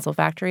for the Pencil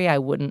Factory, I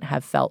wouldn't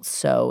have felt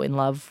so in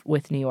love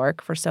with New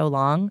York for so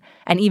long.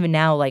 And even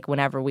now, like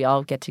whenever we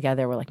all get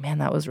together, we're like, man,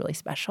 that was really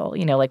special.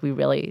 You know, like we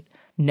really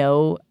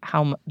know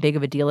how big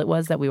of a deal it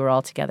was that we were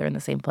all together in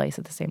the same place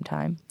at the same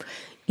time.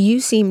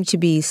 You seem to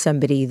be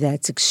somebody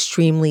that's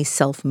extremely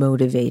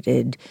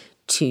self-motivated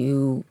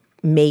to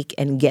make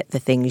and get the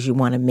things you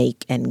want to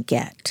make and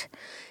get.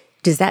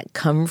 Does that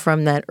come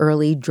from that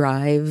early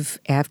drive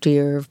after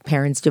your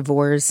parents'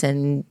 divorce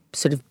and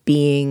sort of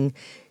being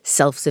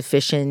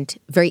self-sufficient,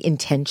 very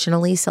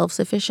intentionally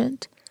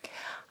self-sufficient?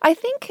 I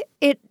think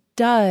it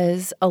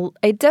does.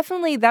 It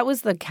definitely, that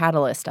was the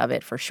catalyst of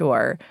it for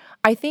sure.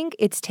 I think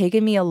it's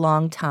taken me a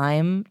long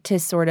time to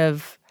sort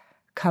of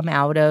come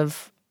out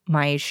of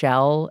my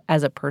shell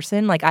as a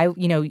person. Like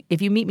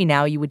if you meet me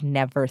now, you would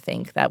never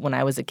think that when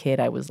I was a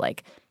kid, I was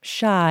like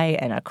shy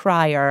and a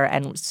crier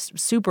and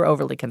super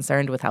overly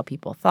concerned with how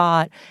people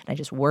thought. And I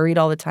just worried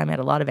all the time. I had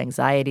a lot of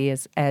anxiety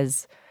as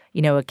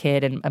a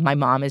kid. And my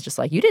mom is just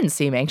like, you didn't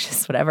seem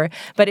anxious, whatever.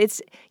 But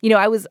it's,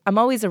 I'm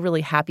always a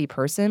really happy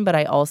person, but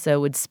I also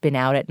would spin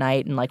out at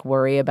night and like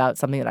worry about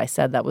something that I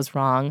said that was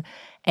wrong.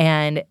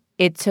 And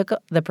it took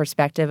the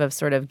perspective of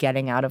sort of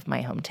getting out of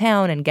my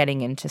hometown and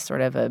getting into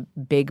sort of a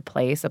big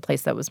place, a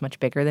place that was much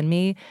bigger than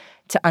me,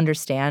 to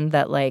understand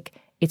that, like,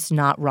 it's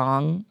not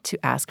wrong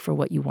to ask for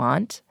what you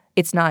want.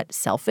 It's not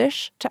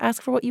selfish to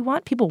ask for what you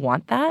want. People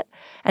want that.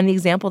 And the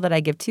example that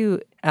I give,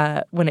 too,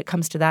 when it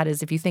comes to that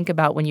is if you think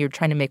about when you're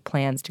trying to make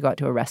plans to go out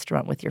to a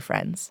restaurant with your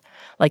friends.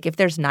 Like, if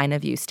there's 9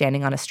 of you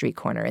standing on a street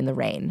corner in the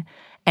rain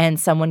and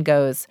someone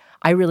goes,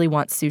 I really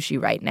want sushi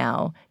right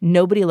now,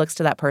 nobody looks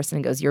to that person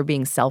and goes, you're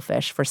being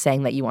selfish for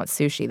saying that you want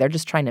sushi. They're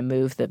just trying to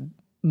move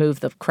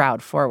the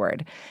crowd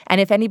forward. And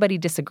if anybody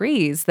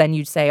disagrees, then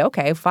you'd say,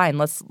 okay, fine,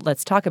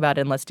 let's talk about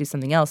it and let's do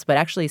something else. But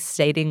actually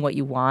stating what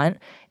you want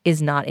is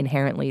not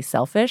inherently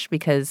selfish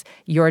because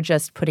you're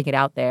just putting it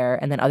out there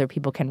and then other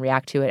people can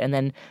react to it. And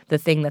then the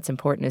thing that's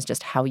important is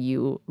just how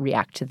you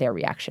react to their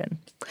reaction.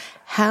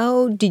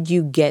 How did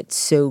you get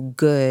so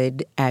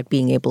good at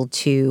being able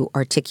to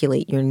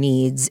articulate your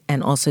needs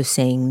and also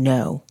saying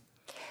no?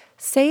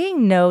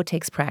 Saying no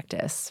takes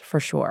practice,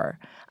 for sure.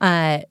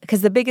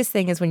 Because the biggest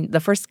thing is when the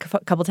first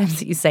couple times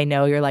that you say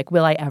no, you're like,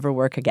 will I ever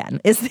work again?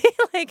 Is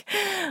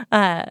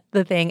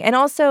the thing. And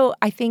also,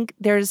 I think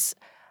there's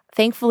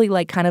thankfully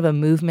like kind of a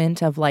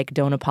movement of like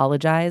don't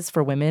apologize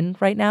for women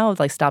right now, of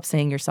like stop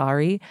saying you're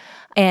sorry.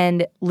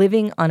 And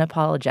living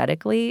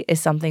unapologetically is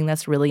something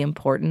that's really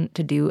important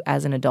to do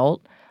as an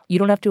adult. You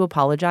don't have to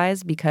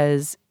apologize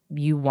because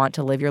you want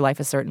to live your life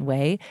a certain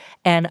way.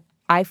 And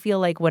I feel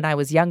like when I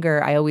was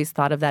younger, I always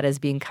thought of that as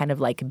being kind of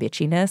like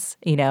bitchiness,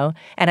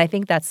 And I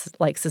think that's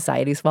like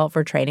society's fault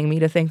for training me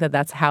to think that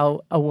that's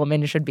how a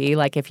woman should be.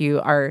 Like if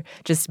you are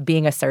just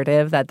being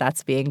assertive,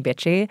 that's being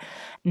bitchy.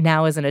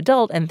 Now as an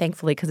adult, and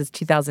thankfully because it's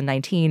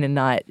 2019 and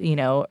not,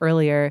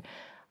 earlier,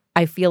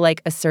 I feel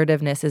like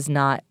assertiveness is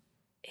not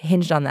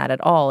hinged on that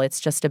at all. It's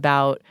just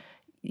about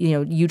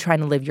you trying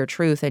to live your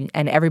truth and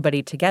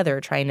everybody together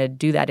trying to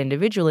do that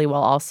individually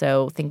while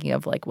also thinking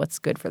of like what's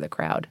good for the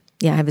crowd.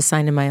 Yeah, I have a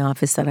sign in my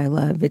office that I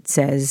love. It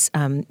says,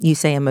 you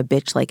say I'm a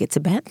bitch like it's a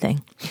bad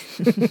thing.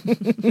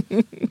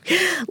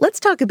 Let's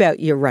talk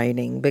about your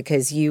writing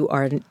because you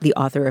are the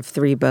author of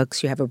 3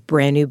 books. You have a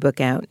brand new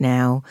book out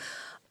now.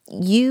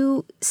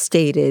 You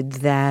stated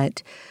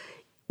that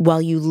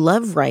while you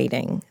love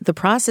writing, the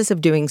process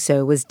of doing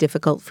so was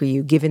difficult for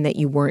you given that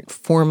you weren't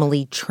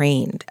formally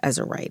trained as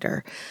a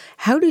writer.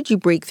 How did you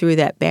break through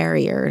that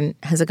barrier, and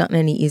has it gotten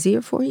any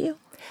easier for you?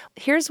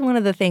 Here's one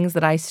of the things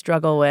that I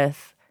struggle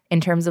with in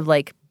terms of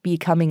like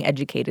becoming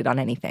educated on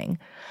anything.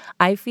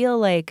 I feel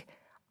like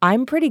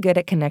I'm pretty good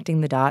at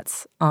connecting the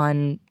dots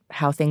on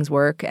how things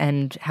work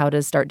and how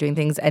to start doing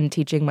things and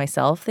teaching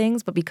myself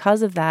things. But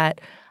because of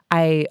that,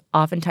 I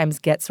oftentimes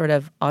get sort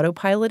of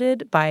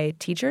autopiloted by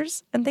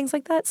teachers and things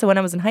like that. So when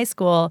I was in high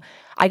school,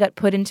 I got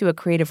put into a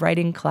creative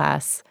writing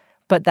class,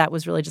 but that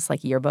was really just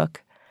like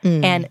yearbook.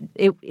 And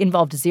it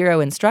involved 0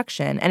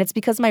 instruction. And it's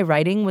because my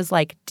writing was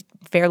like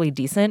fairly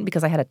decent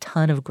because I had a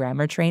ton of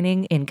grammar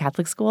training in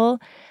Catholic school.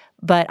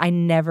 But I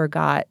never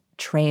got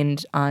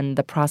trained on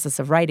the process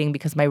of writing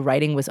because my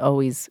writing was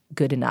always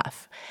good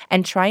enough.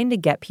 And trying to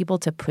get people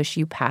to push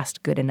you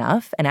past good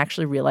enough and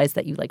actually realize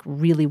that you like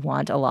really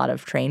want a lot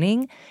of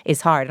training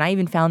is hard. And I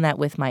even found that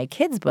with my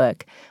kids'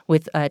 book,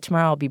 with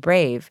Tomorrow I'll Be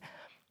Brave.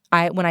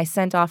 When I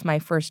sent off my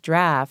first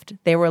draft,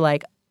 they were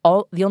like,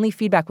 the only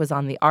feedback was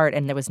on the art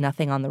and there was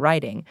nothing on the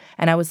writing.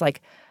 And I was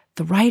like,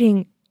 the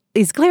writing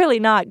is clearly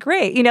not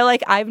great.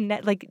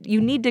 Like you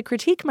need to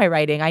critique my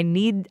writing. I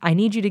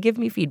need you to give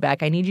me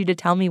feedback. I need you to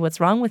tell me what's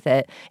wrong with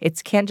it.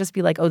 It can't just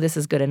be like, oh, this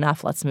is good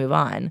enough. Let's move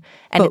on.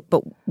 And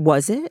but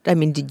was it? I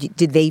mean,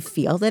 did they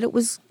feel that it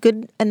was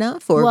good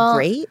enough or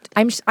great?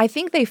 I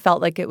think they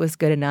felt like it was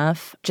good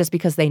enough just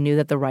because they knew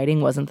that the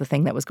writing wasn't the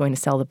thing that was going to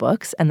sell the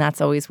books. And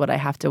that's always what I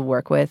have to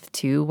work with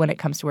too when it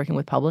comes to working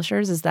with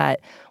publishers, is that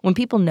when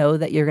people know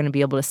that you're going to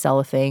be able to sell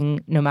a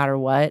thing no matter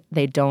what,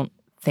 they don't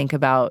think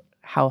about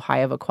how high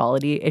of a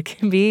quality it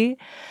can be.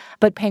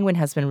 But Penguin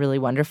has been really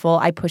wonderful.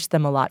 I pushed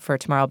them a lot for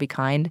Tomorrow I'll Be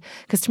Kind,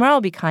 because Tomorrow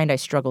I'll Be Kind I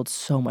struggled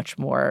so much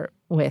more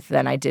with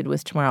than I did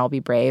with Tomorrow I'll Be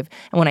Brave.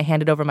 And when I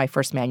handed over my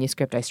first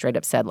manuscript, I straight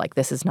up said, like,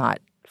 this is not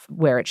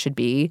where it should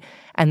be.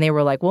 And they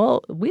were like,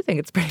 well, we think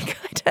it's pretty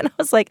good. And I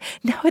was like,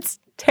 no, it's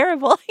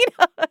terrible.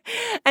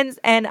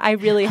 And I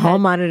really Hall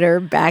Monitor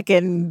back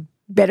in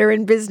better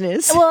in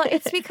business. Well,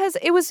 it's because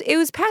it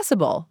was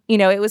passable.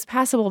 It was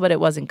passable, but it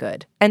wasn't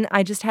good. And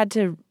I just had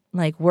to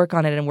work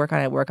on it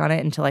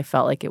until I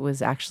felt like it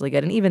was actually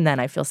good. And even then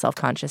I feel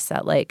self-conscious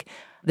that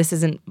this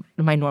isn't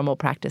my normal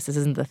practice. This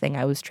isn't the thing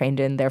I was trained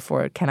in.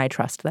 Therefore, can I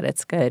trust that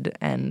it's good?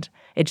 And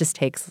it just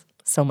takes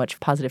so much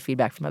positive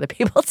feedback from other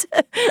people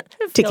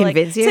to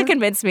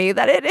convince me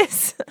that it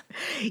is.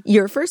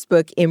 Your first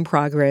book, In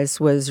Progress,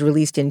 was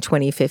released in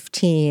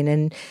 2015,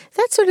 and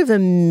that's sort of a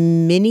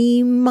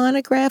mini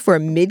monograph or a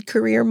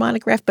mid-career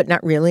monograph, but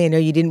not really. I know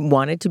you didn't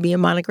want it to be a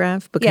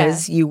monograph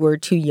because you were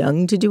too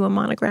young to do a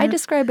monograph. I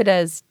describe it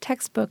as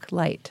textbook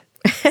light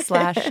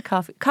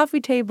 /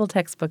 coffee table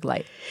textbook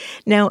light.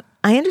 Now,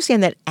 I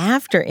understand that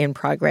after In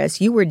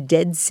Progress, you were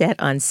dead set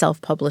on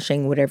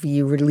self-publishing whatever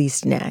you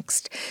released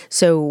next.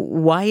 So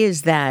why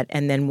is that,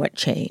 and then what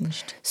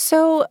changed?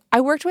 So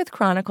I worked with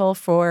Chronicle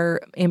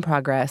for In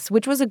Progress,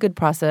 which was a good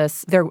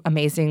process. They're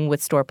amazing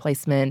with store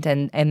placement,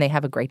 and they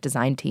have a great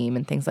design team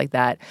and things like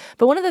that.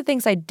 But one of the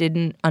things I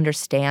didn't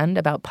understand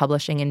about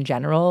publishing in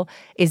general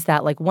is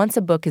that once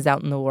a book is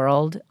out in the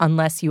world,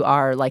 unless you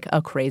are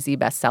a crazy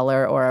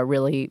bestseller or a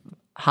really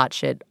hot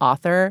shit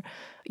author,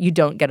 you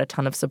don't get a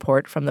ton of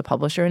support from the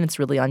publisher, and it's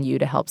really on you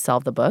to help sell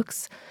the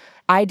books.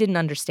 I didn't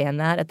understand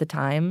that at the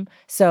time,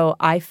 so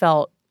I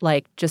felt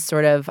I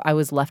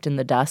was left in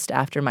the dust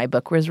after my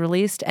book was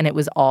released, and it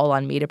was all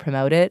on me to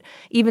promote it.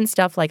 Even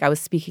stuff I was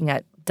speaking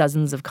at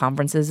dozens of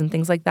conferences and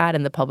things like that,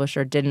 and the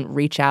publisher didn't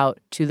reach out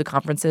to the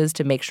conferences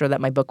to make sure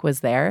that my book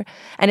was there.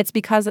 And it's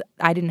because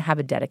I didn't have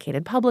a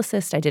dedicated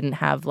publicist. I didn't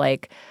have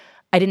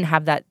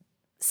that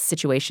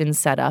situation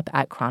set up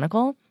at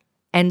Chronicle.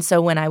 And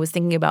so when I was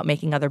thinking about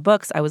making other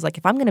books, I was like,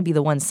 if I'm going to be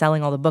the one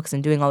selling all the books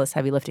and doing all this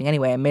heavy lifting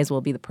anyway, I may as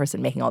well be the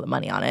person making all the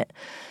money on it.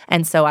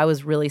 And so I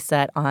was really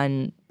set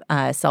on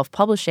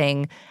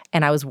self-publishing,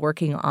 and I was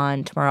working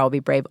on Tomorrow I'll Be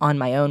Brave on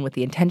my own with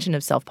the intention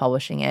of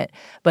self-publishing it.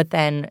 But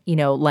then,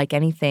 like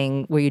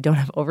anything where you don't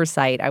have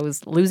oversight, I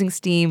was losing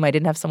steam. I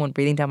didn't have someone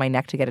breathing down my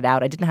neck to get it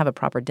out. I didn't have a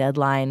proper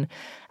deadline.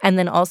 And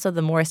then also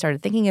the more I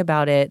started thinking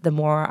about it, the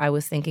more I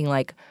was thinking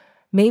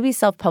maybe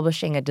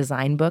self-publishing a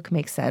design book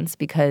makes sense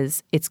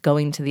because it's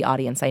going to the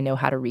audience I know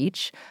how to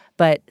reach.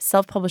 But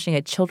self-publishing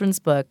a children's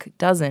book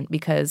doesn't,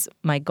 because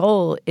my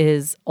goal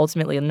is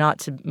ultimately not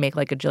to make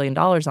 $1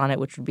 jillion on it,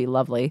 which would be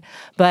lovely,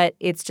 but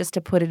it's just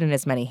to put it in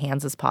as many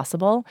hands as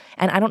possible.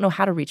 And I don't know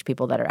how to reach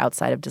people that are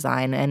outside of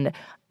design. And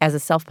as a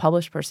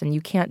self-published person, you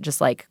can't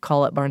just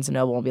call up Barnes &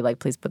 Noble and be like,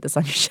 please put this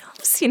on your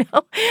shelves,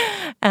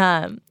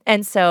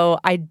 And so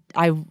I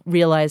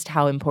realized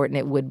how important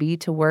it would be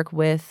to work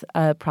with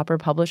a proper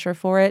publisher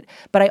for it.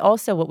 But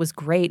what was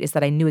great is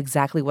that I knew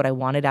exactly what I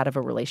wanted out of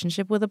a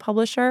relationship with a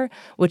publisher,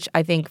 which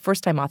I think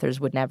first-time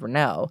authors would never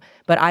know.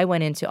 But I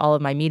went into all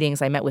of my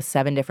meetings. I met with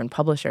 7 different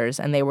publishers,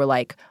 and they were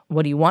like,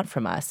 what do you want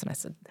from us? And I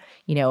said,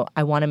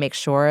 I want to make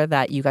sure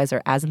that you guys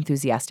are as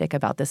enthusiastic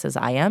about this as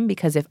I am,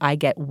 because if I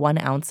get 1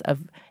 ounce of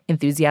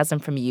enthusiasm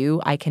from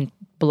you, I can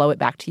blow it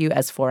back to you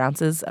as 4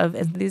 ounces of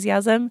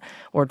enthusiasm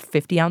or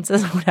 50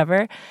 ounces,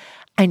 whatever.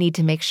 I need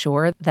to make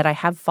sure that I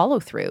have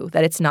follow-through,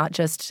 that it's not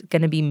just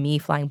going to be me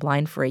flying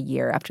blind for a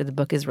year after the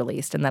book is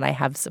released, and that I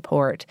have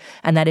support,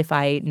 and that if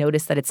I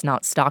notice that it's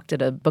not stocked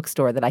at a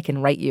bookstore, that I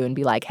can write you and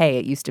be like, hey,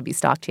 it used to be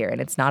stocked here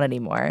and it's not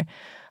anymore.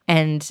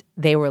 And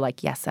they were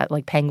like, yes,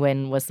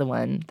 Penguin was the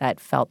one that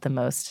felt the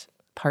most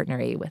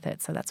partnery with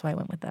it. So that's why I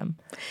went with them.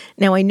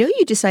 Now, I know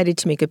you decided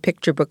to make a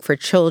picture book for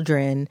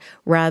children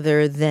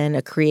rather than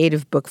a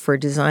creative book for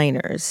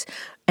designers.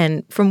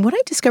 And from what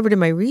I discovered in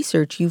my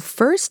research, you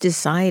first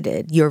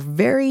decided, your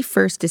very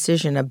first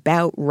decision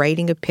about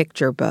writing a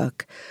picture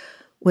book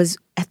was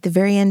at the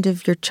very end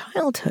of your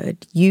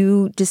childhood.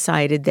 You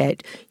decided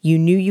that you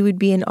knew you would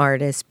be an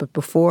artist, but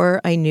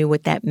before I knew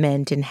what that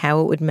meant and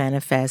how it would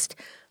manifest,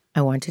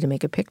 I wanted to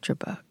make a picture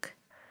book.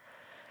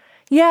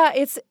 Yeah,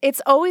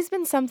 it's always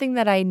been something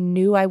that I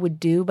knew I would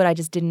do, but I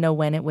just didn't know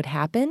when it would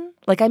happen.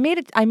 Like I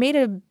made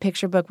a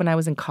picture book when I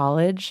was in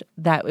college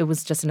that it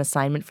was just an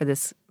assignment for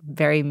this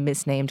very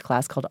misnamed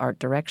class called Art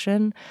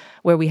Direction,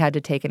 where we had to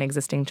take an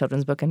existing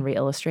children's book and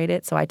re-illustrate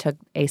it. So I took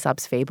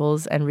Aesop's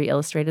Fables and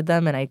re-illustrated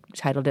them, and I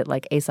titled it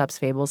like Aesop's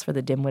Fables for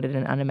the Dim-Witted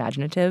and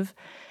Unimaginative.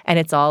 And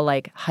it's all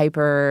like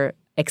hyper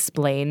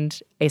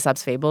explained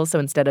Aesop's Fables. So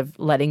instead of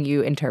letting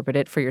you interpret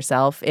it for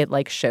yourself, it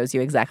like shows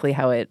you exactly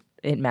how it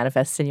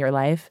manifests in your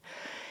life.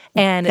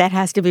 And that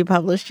has to be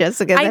published,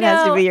 Jessica. That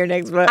has to be your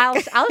next book.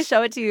 I'll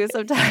show it to you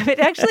sometime. It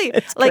actually,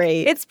 it's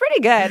great. It's pretty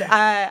good.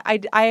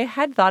 I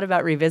had thought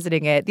about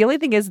revisiting it. The only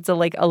thing is, it's a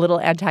little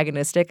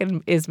antagonistic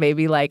and is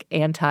maybe like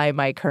anti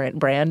my current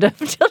brand of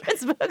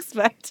children's books.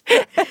 But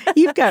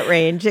you've got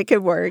range; it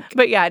could work.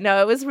 But yeah,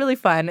 no, it was really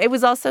fun. It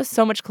was also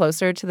so much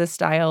closer to the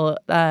style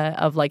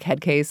of like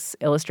headcase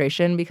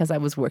illustration because I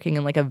was working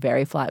in like a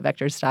very flat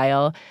vector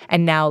style,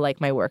 and now like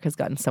my work has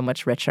gotten so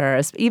much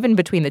richer. Even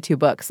between the two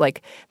books,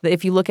 like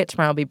if you look at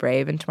Tomorrow I'll Be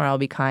Brave and Tomorrow I'll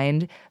Be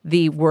Kind,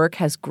 the work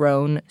has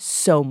grown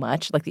so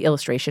much. Like the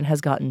illustration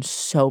has gotten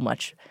so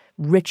much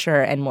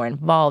richer and more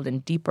involved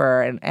and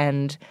deeper,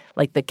 and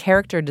like the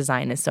character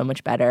design is so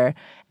much better.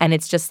 And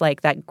it's just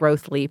like that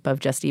growth leap of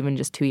just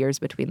 2 years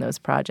between those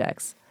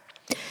projects.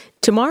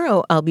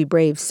 Tomorrow I'll Be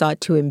Brave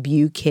sought to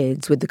imbue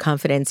kids with the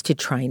confidence to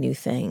try new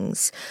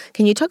things.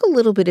 Can you talk a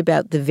little bit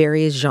about the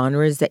various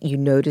genres that you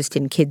noticed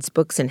in kids'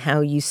 books and how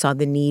you saw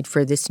the need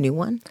for this new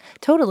one?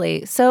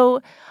 Totally.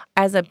 So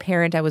as a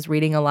parent, I was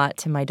reading a lot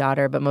to my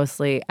daughter, but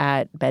mostly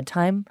at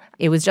bedtime.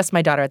 It was just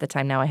my daughter at the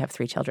time. Now I have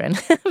 3 children.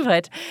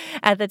 But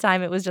at the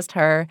time, it was just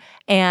her.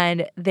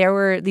 And there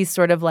were these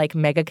sort of like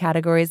mega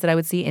categories that I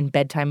would see in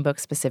bedtime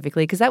books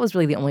specifically, because that was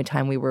really the only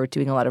time we were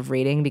doing a lot of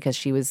reading because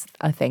she was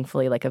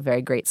thankfully like a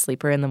very great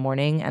sleeper in the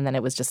morning. And then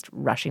it was just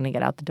rushing to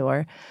get out the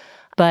door.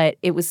 But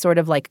it was sort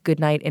of like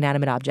Goodnight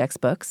Inanimate Objects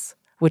books,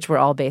 which were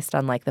all based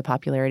on like the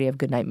popularity of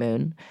Goodnight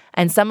Moon.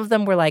 And some of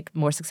them were like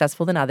more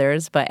successful than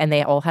others, and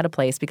they all had a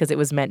place because it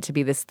was meant to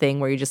be this thing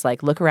where you just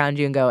like look around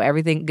you and go,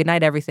 everything, good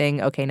night, everything.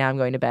 Okay, now I'm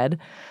going to bed.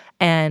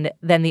 And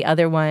then the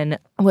other one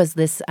was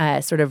this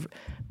sort of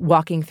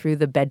walking through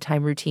the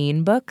bedtime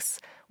routine books,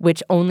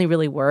 which only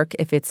really work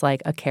if it's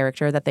like a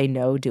character that they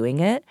know doing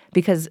it,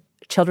 because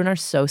children are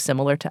so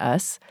similar to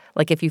us.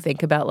 Like if you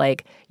think about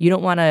like, you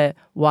don't want to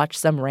watch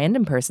some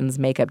random person's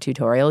makeup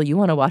tutorial. You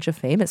want to watch a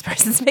famous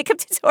person's makeup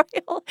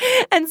tutorial.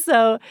 And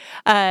so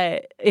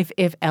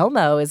if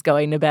Elmo is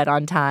going to bed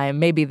on time,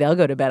 maybe they'll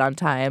go to bed on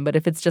time. But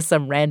if it's just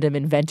some random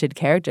invented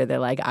character, they're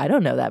like, I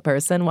don't know that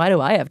person. Why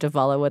do I have to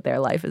follow what their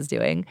life is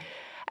doing?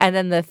 And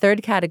then the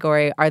third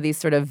category are these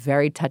sort of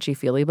very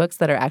touchy-feely books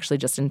that are actually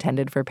just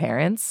intended for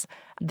parents.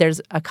 There's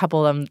a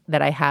couple of them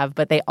that I have,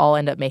 but they all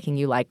end up making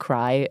you like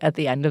cry at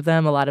the end of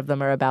them. A lot of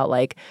them are about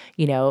like,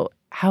 you know,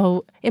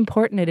 how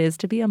important it is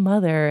to be a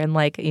mother and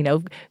like, you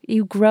know,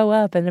 you grow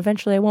up and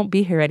eventually I won't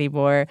be here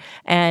anymore.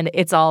 And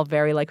it's all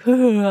very like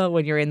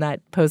when you're in that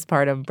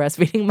postpartum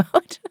breastfeeding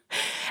mode.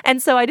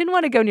 And so I didn't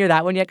want to go near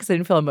that one yet because I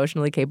didn't feel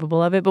emotionally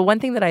capable of it. But one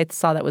thing that I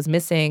saw that was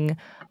missing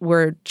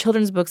were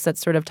children's books that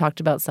sort of talked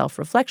about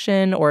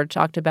self-reflection or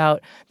talked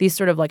about these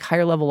sort of like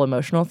higher level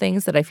emotional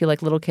things that I feel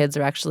like little kids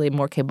are actually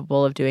more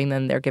capable of doing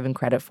than they're given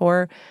credit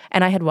for.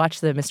 And I had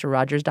watched the Mr.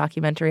 Rogers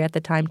documentary at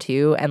the time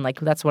too. And like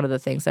that's one of the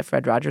things that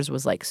Fred Rogers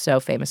was like so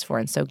famous for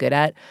and so good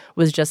at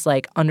was just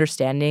like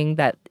understanding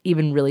that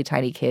even really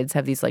tiny kids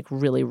have these like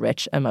really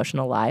rich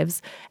emotional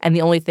lives. And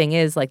the only thing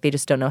is like they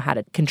just don't know how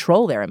to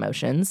control their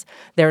emotions.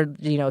 They're,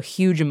 you know,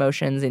 huge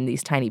emotions in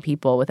these tiny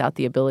people without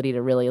the ability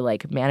to really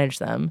like manage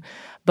them.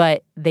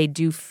 But they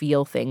do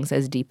feel things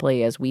as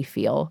deeply as we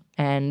feel.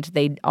 And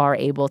they are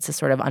able to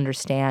sort of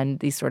understand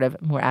these sort of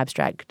more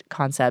abstract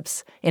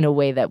concepts in a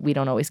way that we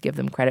don't always give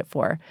them credit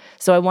for.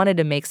 So I wanted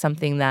to make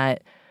something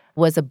that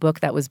was a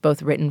book that was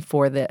both written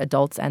for the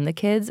adults and the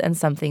kids and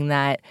something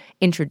that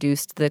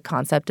introduced the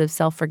concept of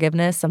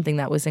self-forgiveness, something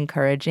that was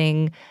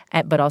encouraging,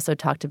 but also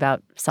talked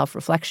about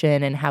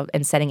self-reflection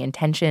and setting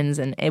intentions,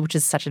 and which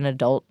is such an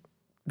adult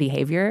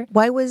behavior.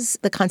 Why was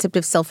the concept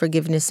of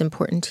self-forgiveness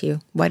important to you?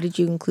 Why did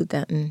you include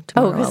that in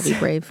Tomorrow I'll Be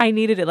Brave? I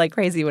needed it like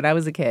crazy when I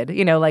was a kid.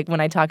 You know, like when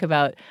I talk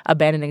about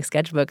abandoning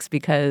sketchbooks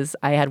because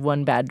I had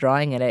one bad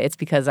drawing in it, it's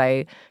because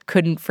I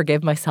couldn't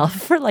forgive myself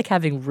for like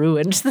having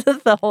ruined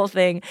the whole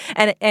thing.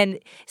 And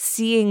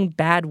seeing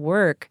bad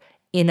work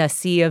in a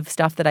sea of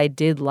stuff that I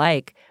did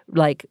like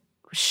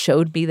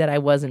showed me that I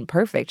wasn't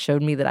perfect,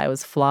 showed me that I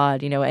was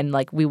flawed, you know, and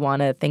like we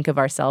want to think of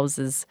ourselves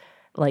as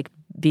like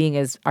being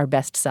as our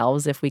best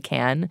selves if we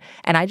can.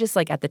 And I just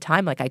like at the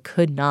time, like I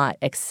could not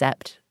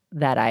accept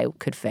that I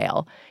could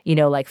fail. You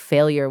know, like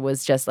failure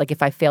was just like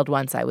if I failed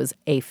once, I was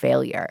a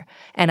failure.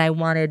 And I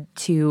wanted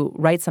to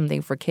write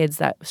something for kids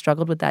that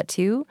struggled with that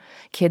too.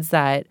 Kids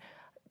that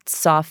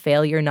saw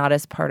failure not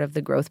as part of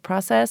the growth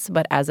process,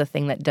 but as a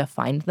thing that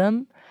defined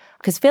them.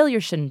 Because failure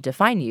shouldn't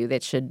define you.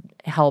 That should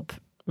help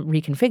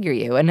reconfigure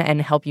you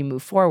and help you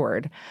move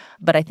forward.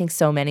 But I think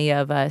so many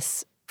of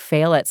us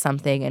fail at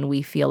something and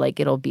we feel like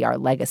it'll be our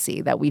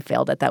legacy that we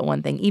failed at that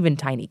one thing, even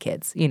tiny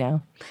kids, you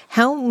know?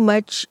 How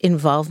much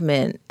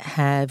involvement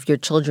have your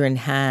children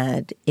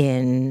had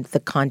in the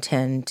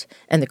content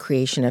and the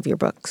creation of your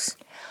books?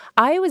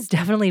 I was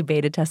definitely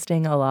beta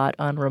testing a lot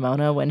on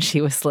Ramona when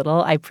she was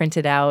little. I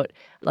printed out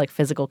like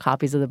physical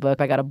copies of the book.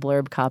 I got a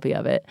blurb copy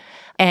of it.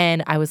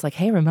 And I was like,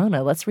 hey,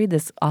 Ramona, let's read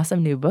this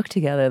awesome new book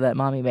together that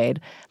Mommy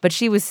made. But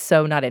she was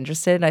so not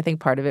interested. And I think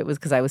part of it was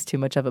because I was too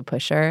much of a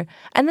pusher.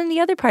 And then the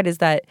other part is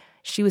that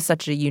she was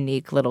such a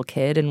unique little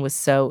kid and was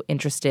so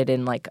interested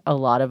in like a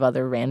lot of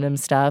other random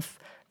stuff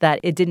that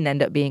it didn't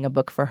end up being a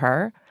book for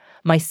her.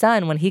 My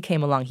son, when he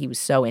came along, he was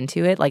so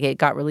into it. Like, it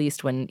got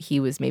released when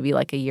he was maybe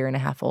like a year and a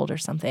half old or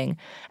something.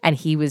 And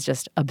he was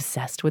just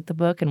obsessed with the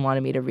book and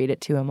wanted me to read it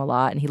to him a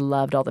lot. And he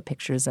loved all the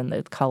pictures and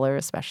the color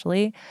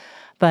especially.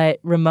 But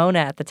Ramona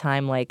at the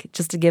time, like,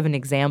 just to give an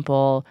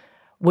example,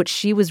 what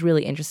she was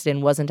really interested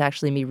in wasn't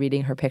actually me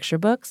reading her picture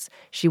books.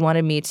 She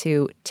wanted me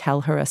to tell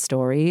her a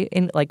story,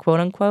 in like, quote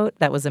unquote,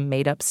 that was a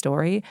made-up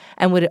story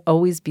and would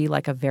always be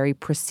like a very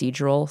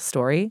procedural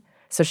story.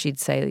 So she'd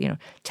say, you know,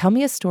 tell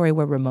me a story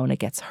where Ramona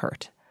gets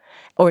hurt.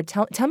 Or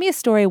tell me a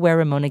story where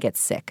Ramona gets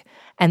sick.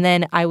 And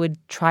then I would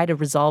try to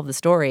resolve the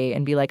story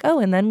and be like, oh,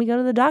 and then we go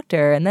to the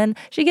doctor and then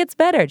she gets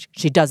better.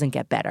 She doesn't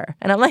get better.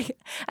 And I'm like,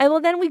 well,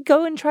 then we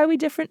go and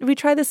we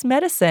try this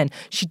medicine.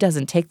 She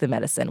doesn't take the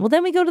medicine. Well,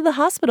 then we go to the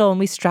hospital and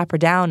we strap her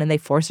down and they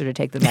force her to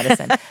take the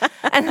medicine.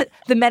 And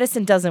the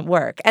medicine doesn't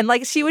work. And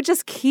like, she would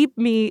just keep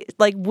me,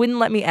 like, wouldn't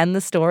let me end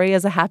the story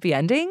as a happy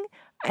ending.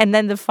 And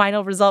then the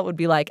final result would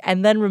be like,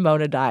 and then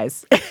Ramona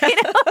dies, you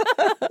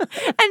know?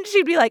 And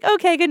she'd be like,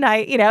 okay, good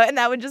night, you know, and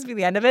that would just be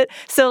the end of it.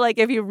 So like,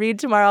 if you read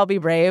Tomorrow I'll Be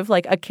Brave,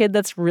 like a kid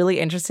that's really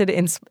interested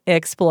in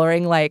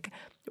exploring like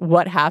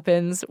what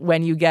happens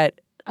when you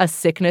get a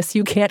sickness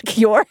you can't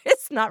cure,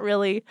 it's not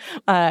really,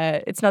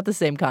 it's not the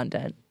same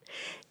content.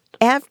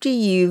 After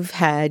you've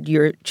had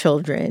your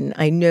children,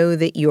 I know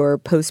that your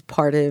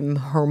postpartum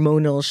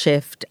hormonal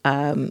shift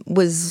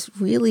was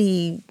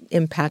really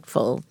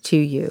impactful to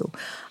you.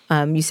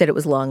 You said it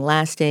was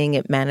long-lasting.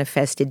 It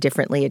manifested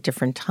differently at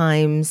different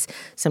times.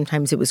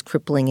 Sometimes it was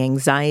crippling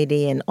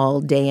anxiety and all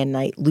day and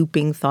night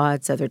looping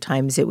thoughts. Other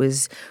times it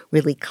was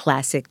really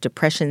classic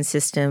depression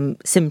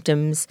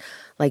symptoms,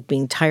 like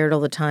being tired all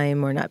the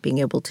time or not being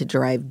able to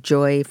derive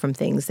joy from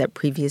things that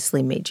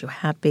previously made you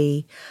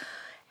happy.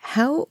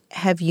 How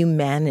have you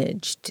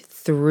managed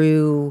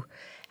through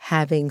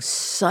having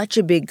such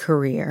a big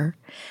career,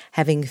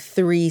 having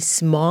 3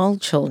 small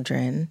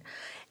children,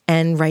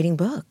 and writing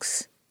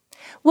books?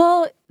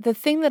 Well, the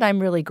thing that I'm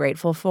really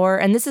grateful for,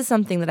 and this is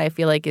something that I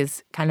feel like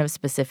is kind of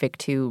specific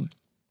to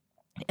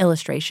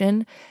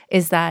illustration,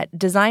 is that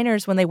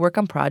designers, when they work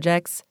on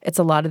projects, it's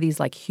a lot of these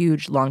like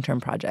huge long-term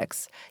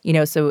projects. You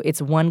know, so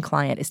it's one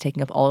client is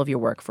taking up all of your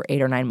work for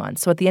 8 or 9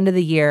 months. So at the end of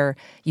the year,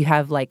 you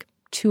have like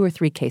 2 or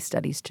 3 case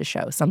studies to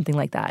show, something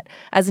like that.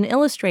 As an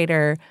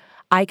illustrator,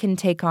 I can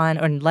take on,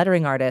 or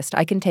lettering artist,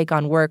 I can take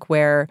on work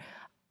where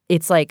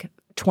it's like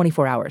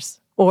 24 hours.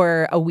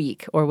 Or a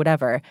week or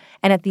whatever.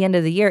 And at the end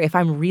of the year, if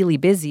I'm really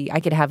busy, I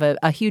could have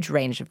a huge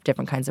range of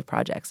different kinds of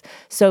projects.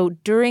 So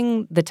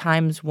during the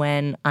times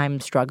when I'm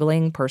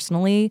struggling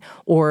personally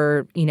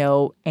or, you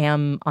know,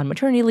 am on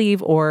maternity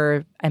leave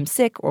or I'm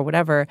sick or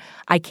whatever,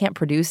 I can't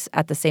produce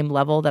at the same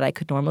level that I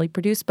could normally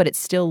produce, but it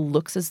still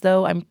looks as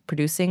though I'm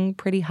producing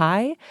pretty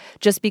high.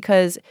 Just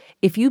because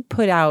if you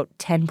put out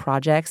 10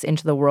 projects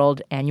into the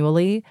world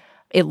annually,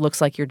 it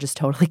looks like you're just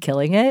totally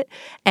killing it.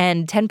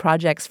 And 10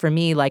 projects for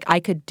me, like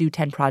I could do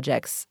 10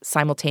 projects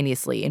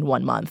simultaneously in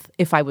 1 month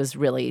if I was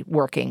really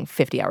working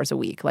 50 hours a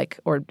week, like,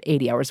 or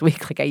 80 hours a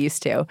week like I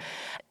used to.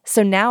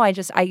 So now I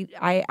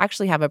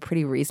actually have a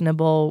pretty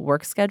reasonable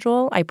work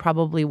schedule. I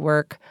probably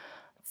work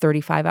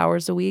 35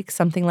 hours a week,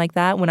 something like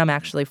that, when I'm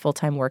actually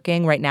full-time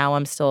working. Right now,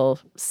 I'm still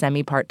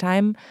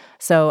semi-part-time.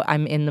 So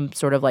I'm in the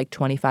sort of like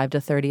 25 to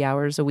 30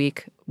 hours a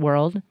week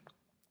world.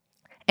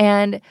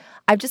 And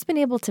I've just been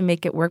able to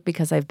make it work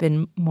because I've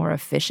been more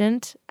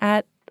efficient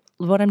at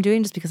what I'm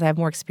doing, just because I have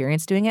more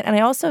experience doing it. And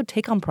I also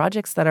take on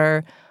projects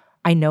that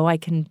I know I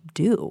can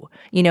do.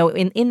 You know,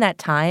 in that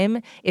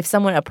time, if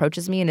someone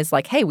approaches me and is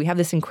like, hey, we have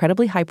this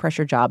incredibly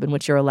high-pressure job in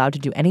which you're allowed to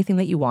do anything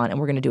that you want, and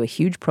we're going to do a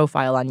huge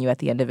profile on you at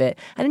the end of it,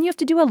 and then you have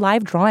to do a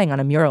live drawing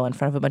on a mural in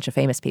front of a bunch of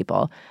famous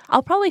people,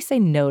 I'll probably say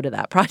no to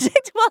that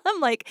project while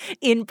I'm like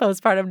in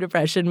postpartum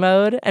depression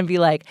mode and be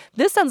like,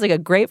 this sounds like a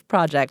great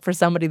project for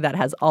somebody that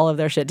has all of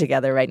their shit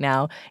together right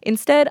now.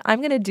 Instead,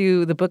 I'm going to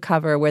do the book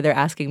cover where they're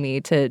asking me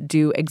to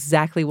do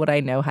exactly what I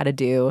know how to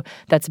do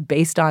that's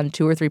based on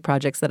 2 or 3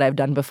 projects that I've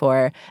done before.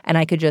 And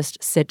I could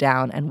just sit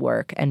down and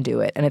work and do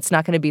it. And it's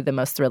not going to be the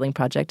most thrilling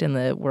project in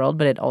the world,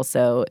 but it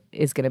also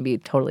is going to be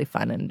totally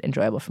fun and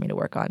enjoyable for me to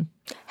work on.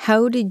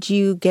 How did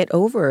you get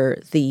over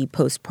the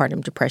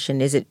postpartum depression?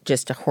 Is it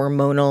just a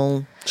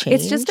hormonal change?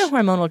 It's just a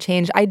hormonal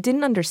change. I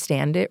didn't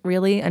understand it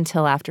really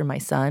until after my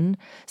son.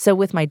 So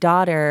with my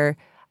daughter,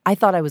 I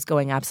thought I was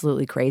going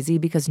absolutely crazy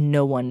because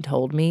no one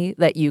told me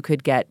that you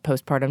could get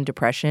postpartum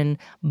depression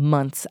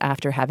months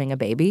after having a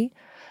baby.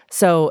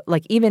 So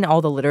like even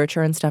all the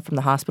literature and stuff from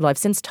the hospital, I've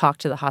since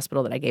talked to the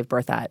hospital that I gave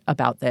birth at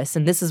about this.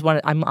 And this is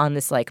I'm on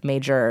this like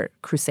major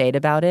crusade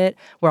about it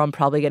where I'll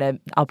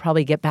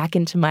probably get back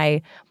into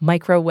my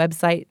micro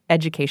website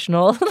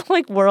educational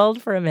like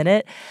world for a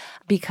minute,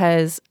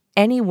 because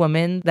any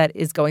woman that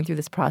is going through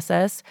this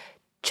process,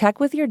 check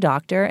with your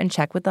doctor and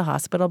check with the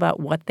hospital about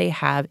what they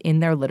have in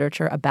their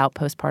literature about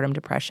postpartum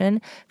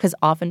depression, because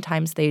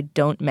oftentimes they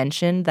don't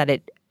mention that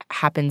it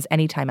happens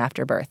anytime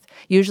after birth.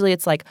 Usually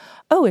it's like,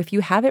 oh, if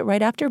you have it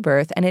right after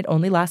birth and it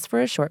only lasts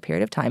for a short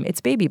period of time, it's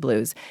baby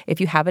blues.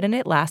 If you have it and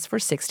it lasts for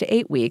 6 to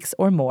 8 weeks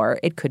or more,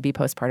 it could be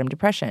postpartum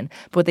depression.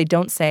 But what they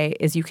don't say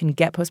is you can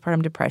get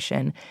postpartum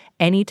depression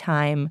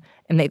anytime,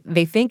 and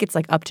they think it's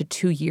like up to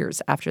 2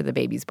 years after the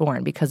baby's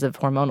born because of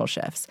hormonal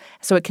shifts.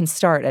 So it can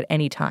start at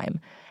any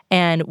time.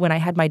 And when I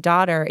had my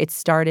daughter, it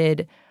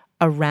started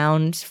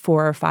around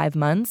 4 or 5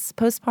 months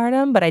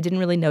postpartum, but I didn't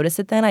really notice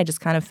it then. I just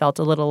kind of felt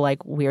a little like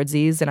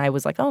weirdsies, and I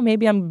was like, oh,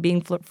 maybe I'm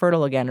being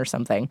fertile again or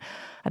something.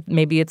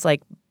 Maybe it's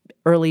like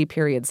early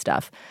period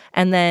stuff.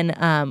 And then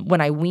when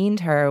I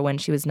weaned her when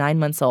she was 9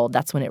 months old,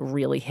 that's when it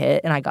really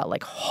hit, and I got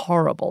like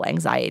horrible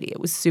anxiety.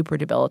 It was super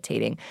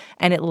debilitating,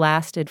 and it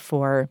lasted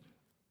for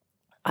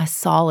a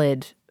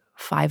solid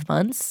 5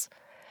 months.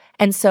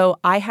 And so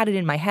I had it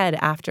in my head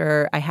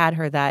after I had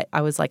her that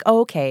I was like,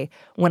 oh, okay,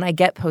 when I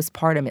get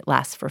postpartum, it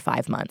lasts for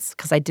 5 months,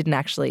 because I didn't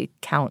actually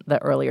count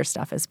the earlier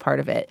stuff as part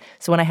of it.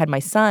 So when I had my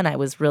son, I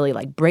was really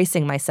like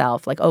bracing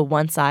myself like, oh,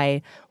 once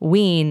I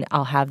wean,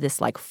 I'll have this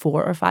like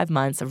 4 or 5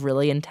 months of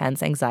really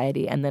intense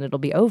anxiety and then it'll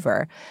be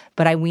over.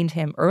 But I weaned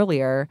him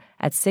earlier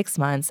at 6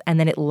 months, and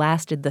then it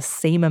lasted the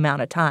same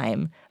amount of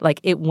time.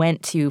 Like it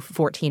went to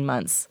 14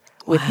 months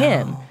with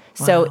him.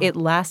 So it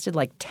lasted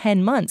like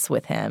 10 months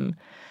with him.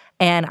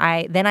 And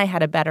then I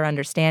had a better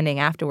understanding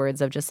afterwards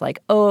of just like,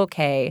 oh,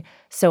 okay,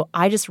 so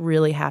I just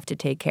really have to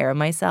take care of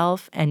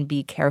myself and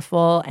be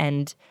careful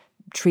and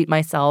treat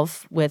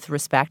myself with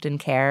respect and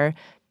care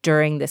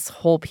during this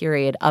whole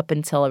period up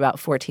until about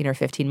 14 or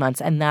 15 months.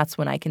 And that's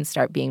when I can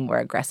start being more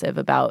aggressive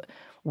about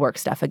work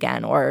stuff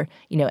again or,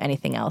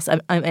 anything else.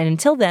 And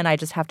until then, I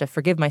just have to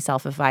forgive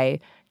myself if I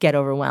get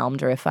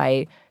overwhelmed or if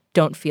I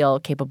don't feel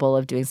capable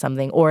of doing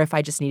something, or if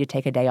I just need to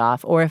take a day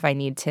off, or if I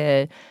need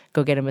to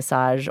go get a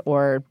massage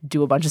or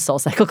do a bunch of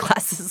SoulCycle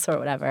classes or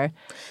whatever.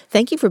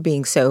 Thank you for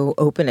being so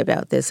open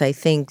about this. I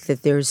think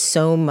that there's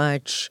so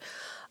much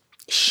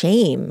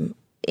shame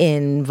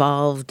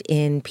involved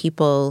in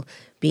people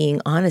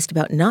being honest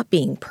about not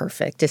being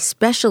perfect,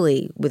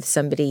 especially with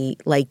somebody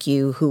like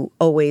you who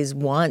always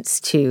wants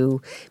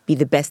to be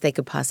the best they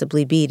could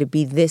possibly be, to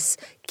be this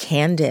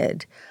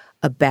candid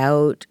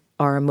about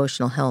our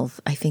emotional health,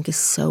 I think is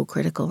so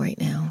critical right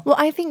now. Well,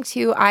 I think,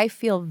 too, I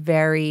feel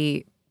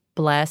very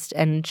blessed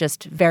and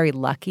just very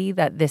lucky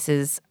that this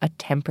is a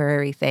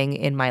temporary thing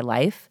in my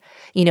life.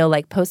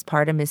 Like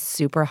postpartum is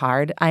super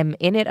hard. I'm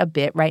in it a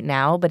bit right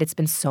now, but it's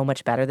been so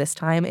much better this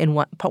time.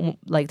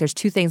 There's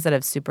 2 things that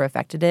have super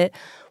affected it.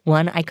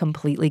 One, I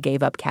completely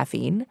gave up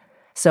caffeine.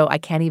 So I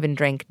can't even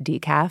drink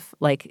decaf,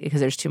 because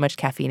there's too much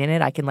caffeine in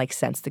it. I can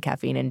sense the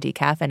caffeine in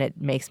decaf, and it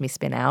makes me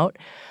spin out.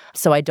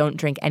 So I don't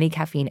drink any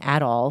caffeine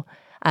at all,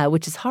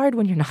 which is hard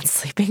when you're not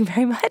sleeping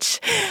very much.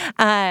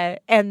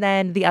 And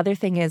then the other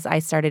thing is I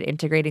started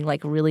integrating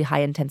really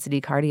high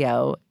intensity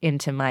cardio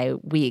into my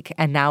week,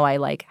 and now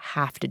I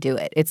have to do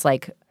it. It's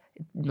like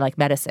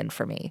medicine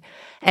for me.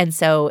 And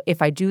so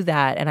if I do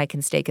that and I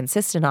can stay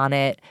consistent on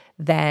it,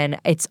 then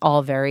it's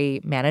all very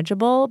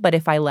manageable. But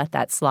if I let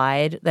that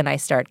slide, then I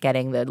start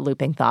getting the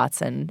looping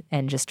thoughts and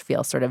just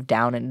feel sort of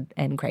down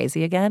and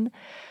crazy again.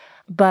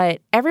 But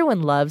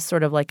everyone loves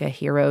sort of like a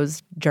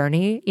hero's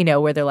journey,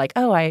 where they're like,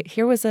 oh,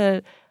 here was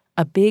a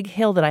big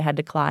hill that I had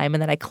to climb,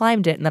 and then I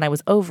climbed it, and then I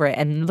was over it,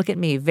 and look at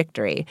me,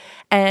 victory.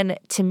 And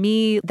to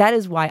me, that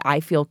is why I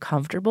feel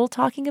comfortable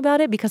talking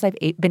about it, because I've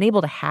been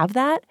able to have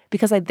that,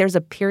 because there's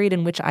a period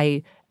in which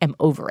I am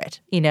over it,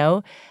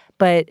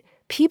 But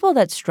people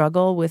that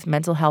struggle with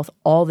mental health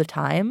all the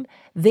time,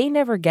 they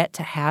never get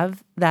to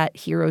have that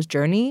hero's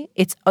journey.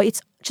 It's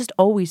just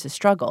always a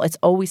struggle. It's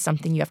always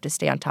something you have to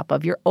stay on top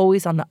of. You're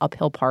always on the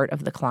uphill part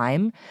of the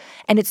climb.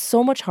 And it's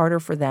so much harder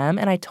for them.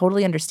 And I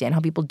totally understand how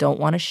people don't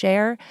want to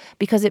share,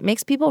 because it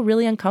makes people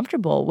really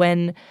uncomfortable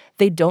when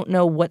they don't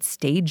know what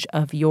stage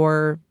of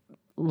your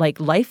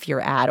life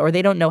you're at, or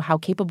they don't know how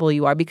capable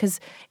you are, because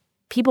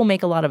people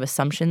make a lot of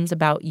assumptions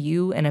about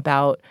you and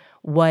about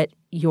what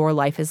your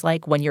life is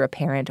like when you're a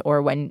parent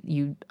or when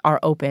you are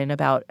open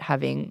about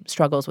having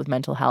struggles with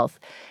mental health.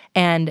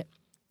 And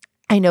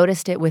I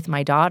noticed it with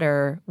my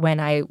daughter when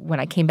I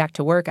came back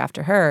to work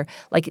after her,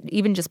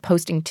 even just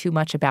posting too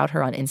much about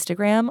her on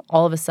Instagram,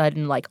 all of a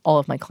sudden, all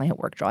of my client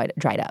work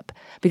dried up,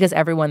 because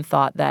everyone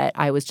thought that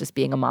I was just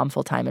being a mom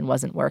full time and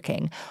wasn't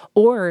working.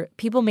 Or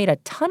people made a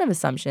ton of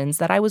assumptions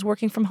that I was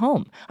working from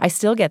home. I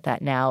still get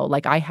that now.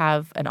 I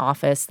have an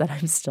office that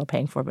I'm still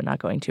paying for, but not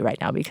going to right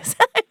now because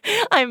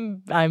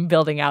I'm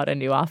building out a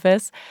new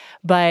office.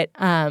 But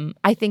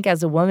I think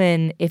as a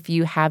woman, if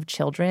you have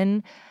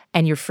children,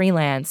 and you're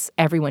freelance,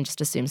 everyone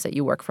just assumes that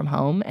you work from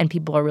home. And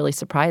people are really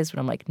surprised when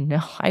I'm like, no,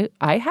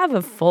 I have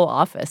a full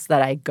office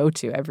that I go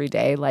to every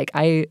day. Like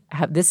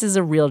this is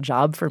a real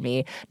job for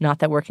me. Not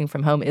that working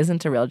from home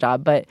isn't a real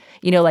job, but,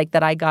 like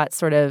that I got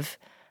sort of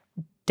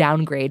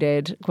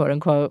downgraded, quote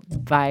unquote,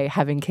 by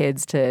having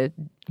kids to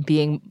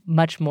being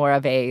much more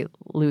of a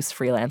loose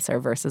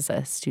freelancer versus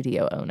a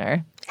studio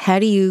owner. How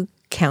do you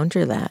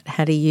counter that?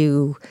 How do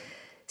you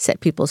set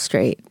people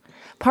straight?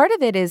 Part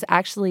of it is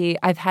actually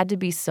I've had to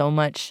be so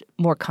much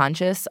more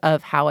conscious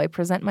of how I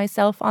present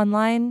myself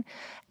online.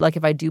 Like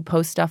if I do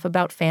post stuff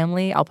about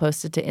family, I'll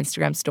post it to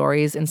Instagram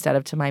stories instead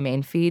of to my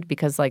main feed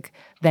because like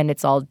then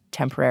it's all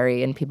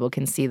temporary and people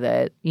can see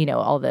the,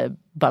 all the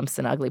bumps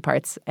and ugly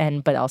parts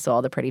but also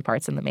all the pretty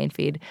parts in the main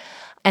feed.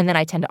 And then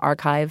I tend to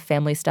archive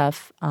family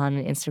stuff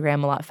on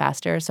Instagram a lot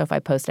faster. So if I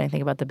post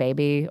anything about the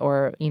baby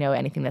or,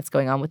 anything that's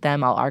going on with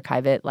them, I'll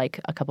archive it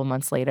like a couple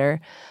months later.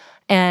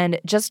 And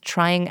just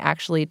trying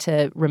actually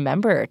to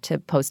remember to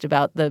post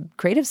about the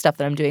creative stuff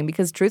that I'm doing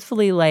because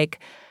truthfully, like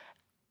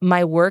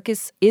my work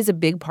is a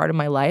big part of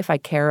my life. I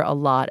care a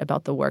lot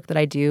about the work that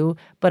I do,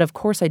 but of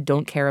course I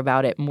don't care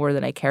about it more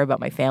than I care about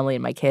my family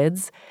and my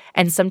kids.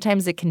 And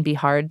sometimes it can be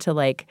hard to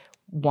like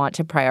want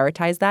to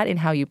prioritize that in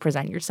how you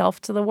present yourself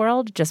to the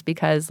world just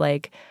because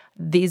like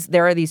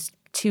there are these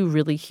two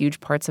really huge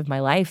parts of my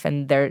life,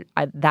 and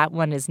that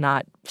one is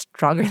not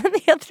stronger than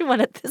the other one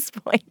at this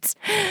point.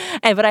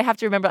 But I have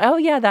to remember, oh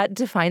yeah, that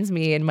defines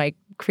me in my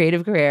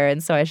creative career,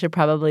 and so I should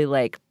probably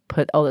like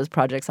put all those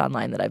projects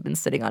online that I've been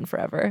sitting on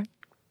forever.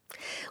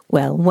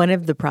 Well, one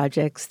of the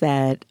projects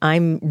that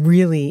I'm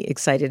really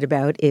excited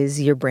about is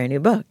your brand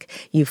new book.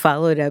 You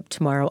followed up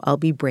Tomorrow I'll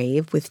Be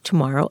Brave with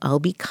Tomorrow I'll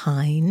Be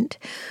Kind,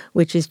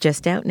 which is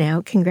just out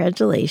now.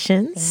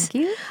 Congratulations.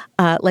 Thank you.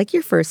 Like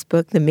your first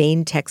book, the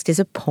main text is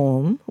a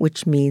poem,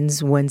 which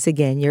means, once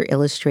again, your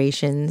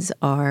illustrations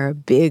are a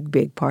big,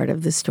 big part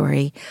of the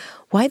story.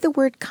 Why the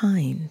word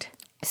kind?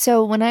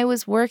 So when I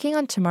was working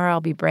on Tomorrow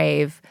I'll Be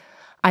Brave,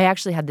 I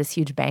actually had this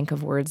huge bank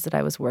of words that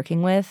I was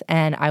working with,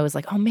 and I was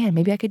like, oh man,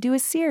 maybe I could do a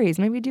series,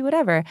 maybe do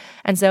whatever.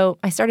 And so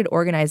I started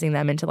organizing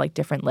them into like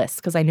different lists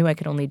because I knew I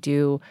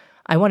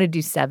wanted to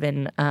do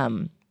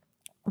 7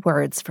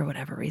 words for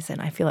whatever reason.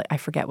 I feel like I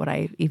forget what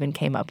I even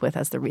came up with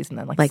as the reason.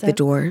 Then, like the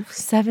dwarves?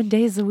 7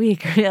 days a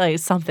week, or like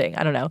something,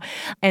 I don't know.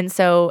 And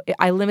so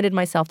I limited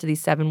myself to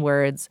these 7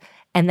 words.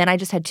 And then I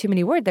just had too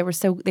many words. They were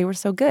so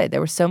good. There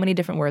were so many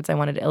different words I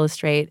wanted to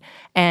illustrate.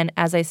 And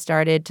as I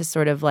started to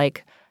sort of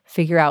like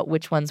figure out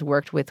which ones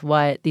worked with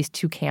what, these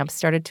 2 camps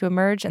started to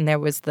emerge. And there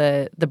was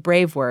the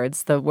brave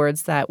words, the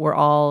words that were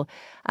all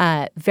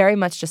very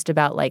much just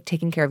about like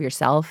taking care of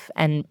yourself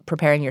and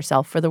preparing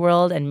yourself for the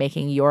world and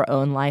making your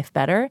own life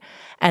better.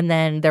 And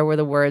then there were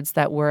the words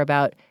that were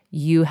about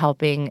you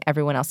helping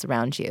everyone else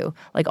around you,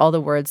 like all the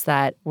words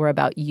that were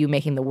about you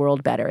making the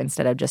world better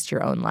instead of just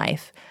your own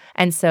life.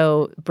 And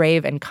so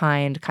brave and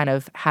kind kind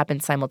of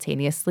happened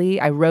simultaneously.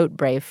 I wrote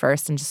brave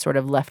first and just sort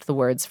of left the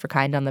words for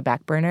kind on the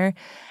back burner,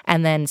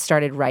 and then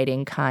started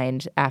writing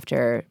kind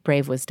after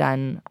brave was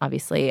done,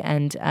 obviously.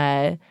 And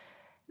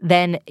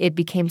then it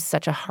became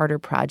such a harder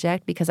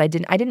project because I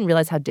didn't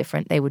realize how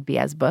different they would be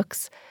as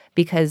books,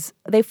 because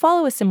they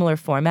follow a similar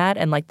format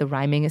and like the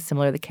rhyming is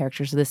similar, the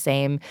characters are the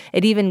same.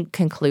 It even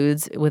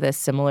concludes with a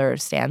similar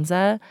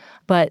stanza.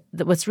 But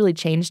what's really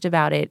changed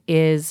about it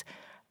is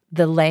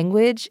the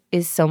language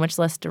is so much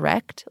less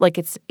direct. Like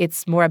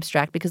it's more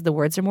abstract because the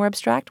words are more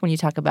abstract. When you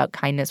talk about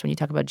kindness, when you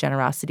talk about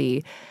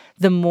generosity,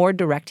 the more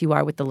direct you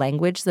are with the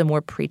language, the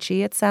more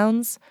preachy it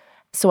sounds.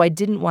 So I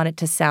didn't want it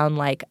to sound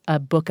like a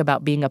book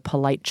about being a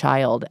polite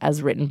child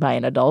as written by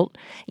an adult.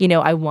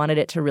 I wanted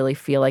it to really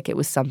feel like it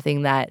was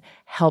something that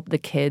helped the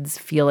kids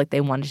feel like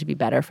they wanted to be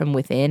better from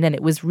within. And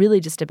it was really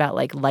just about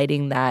like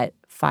lighting that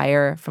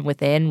fire from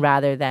within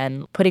rather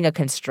than putting a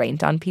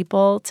constraint on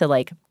people to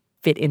like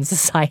fit in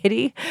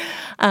society.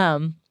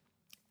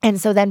 And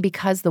so then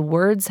because the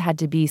words had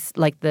to be,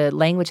 like the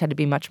language had to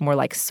be much more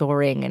like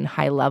soaring and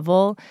high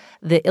level,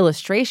 the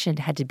illustration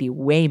had to be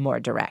way more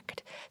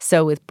direct.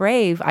 So with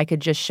Brave, I could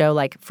just show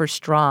like for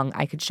strong,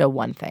 I could show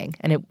one thing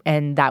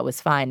and that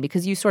was fine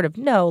because you sort of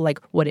know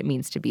like what it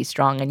means to be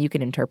strong and you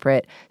can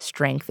interpret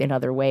strength in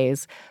other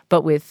ways.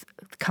 But with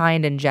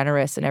kind and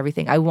generous and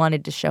everything, I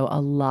wanted to show a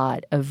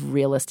lot of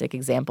realistic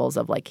examples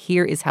of like,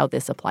 here is how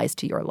this applies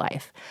to your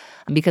life,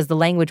 because the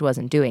language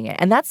wasn't doing it.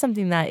 And that's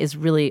something that is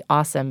really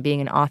awesome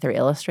being an author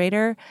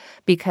illustrator,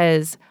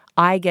 because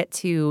I get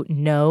to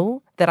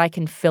know that I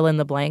can fill in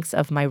the blanks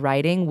of my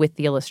writing with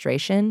the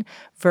illustration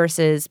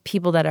versus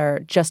people that are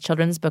just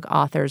children's book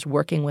authors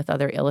working with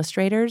other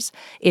illustrators.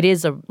 It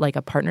is like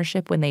a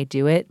partnership when they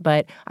do it,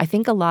 but I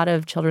think a lot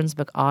of children's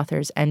book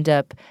authors end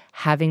up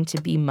having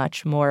to be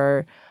much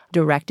more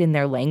direct in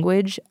their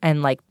language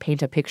and like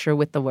paint a picture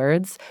with the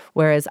words,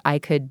 whereas I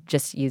could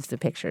just use the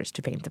pictures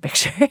to paint the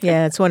picture.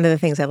 Yeah, it's one of the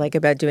things I like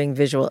about doing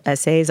visual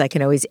essays. I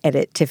can always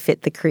edit to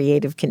fit the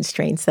creative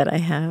constraints that I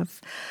have.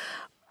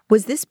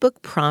 Was this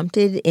book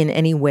prompted in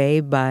any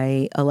way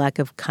by a lack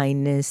of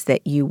kindness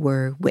that you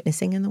were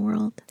witnessing in the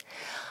world?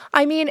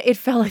 I mean, it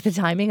felt like the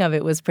timing of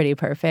it was pretty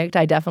perfect.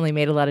 I definitely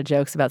made a lot of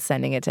jokes about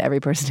sending it to every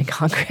person in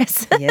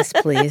Congress. Yes,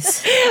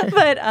 please.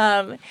 But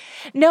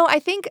no, I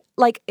think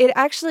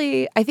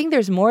I think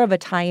there's more of a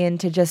tie-in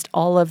to just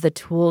all of the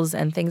tools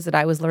and things that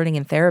I was learning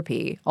in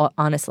therapy,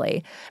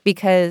 honestly,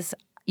 because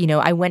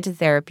I went to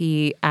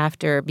therapy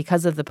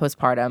because of the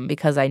postpartum,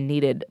 because I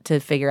needed to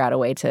figure out a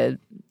way to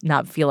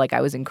not feel like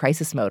I was in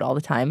crisis mode all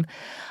the time.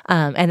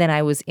 And then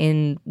I was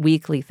in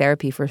weekly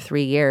therapy for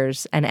 3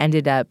 years and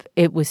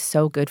it was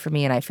so good for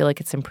me. And I feel like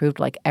it's improved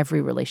like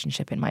every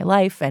relationship in my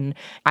life. And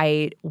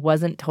I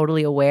wasn't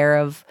totally aware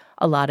of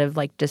a lot of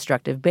like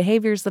destructive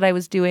behaviors that I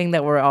was doing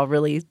that were all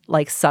really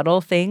like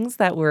subtle things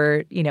that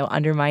were,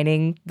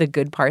 undermining the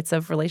good parts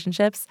of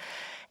relationships.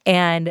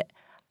 And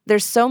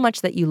there's so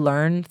much that you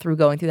learn through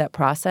going through that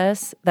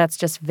process that's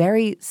just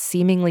very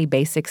seemingly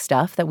basic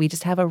stuff that we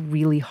just have a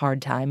really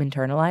hard time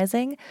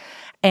internalizing.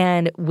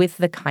 And with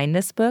the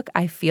kindness book,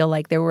 I feel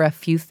like there were a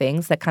few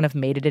things that kind of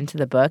made it into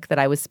the book that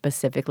I was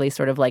specifically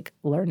sort of like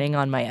learning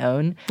on my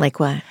own. Like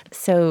what?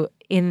 So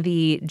in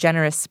the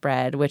generous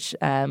spread, which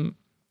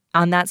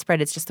on that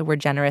spread, it's just the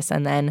word generous,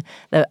 and then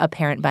a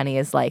parent bunny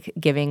is like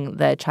giving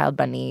the child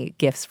bunny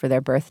gifts for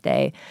their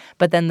birthday.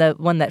 But then the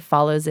one that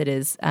follows it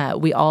is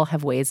we all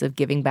have ways of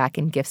giving back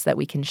in gifts that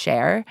we can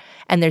share.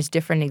 And there's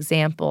different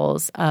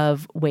examples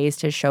of ways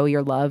to show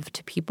your love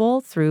to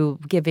people through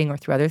giving or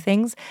through other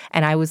things.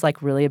 And I was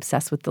like really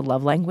obsessed with the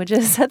love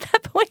languages at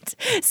that point.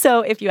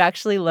 So if you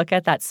actually look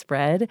at that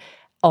spread,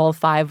 all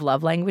 5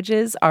 love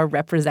languages are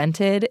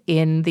represented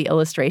in the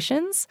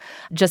illustrations,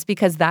 just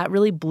because that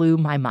really blew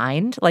my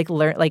mind.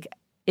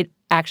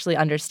 Actually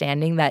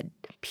understanding that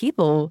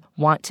people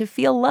want to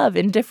feel love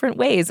in different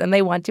ways and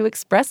they want to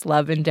express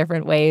love in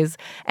different ways.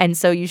 And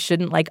so you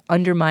shouldn't like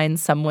undermine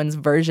someone's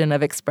version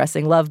of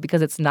expressing love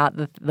because it's not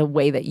the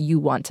way that you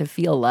want to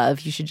feel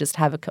love. You should just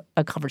have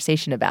a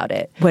conversation about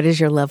it. What is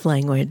your love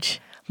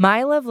language?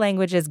 My love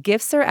languages,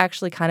 gifts are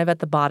actually kind of at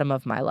the bottom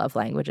of my love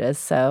languages.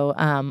 So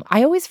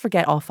I always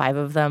forget all 5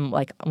 of them,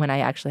 like when I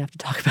actually have to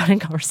talk about it in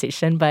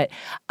conversation. But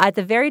at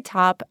the very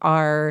top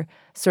are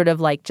sort of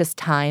like just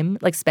time,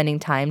 like spending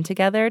time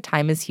together.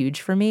 Time is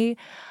huge for me.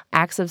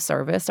 Acts of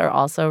service are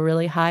also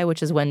really high,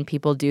 which is when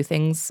people do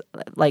things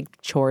like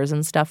chores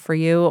and stuff for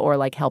you or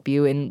like help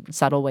you in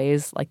subtle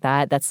ways like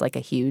that. That's like a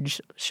huge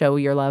show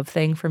your love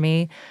thing for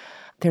me.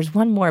 There's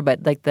one more,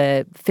 but like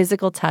the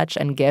physical touch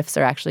and gifts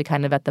are actually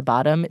kind of at the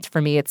bottom.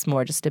 For me, it's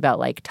more just about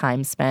like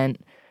time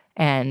spent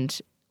and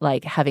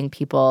like having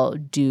people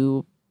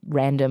do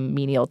random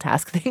menial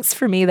task things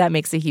for me. That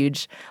makes a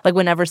huge, like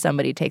whenever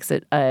somebody takes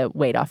a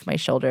weight off my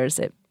shoulders,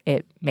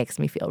 it makes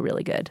me feel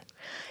really good.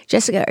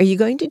 Jessica, are you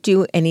going to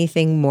do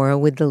anything more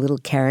with the little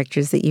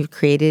characters that you've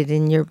created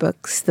in your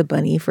books? The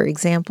bunny, for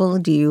example.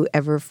 Do you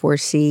ever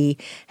foresee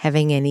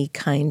having any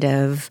kind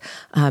of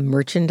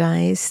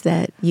merchandise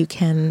that you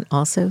can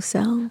also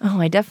sell?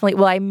 Oh,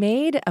 I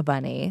made a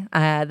bunny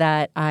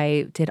that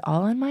I did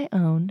all on my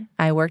own.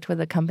 I worked with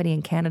a company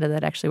in Canada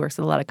that actually works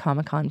with a lot of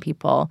Comic-Con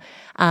people.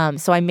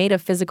 So I made a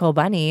physical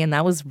bunny, and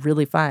that was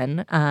really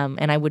fun.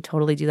 And I would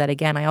totally do that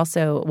again. I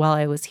also, while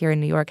I was here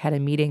in New York, had a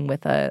meeting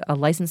with a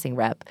licensing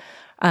rep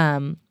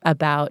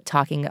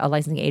a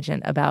licensing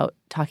agent about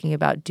talking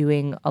about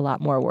doing a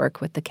lot more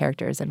work with the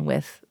characters and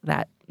with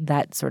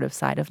that sort of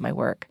side of my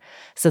work.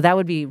 So that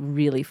would be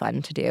really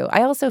fun to do.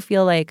 I also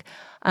feel like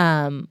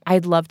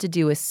I'd love to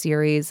do a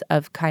series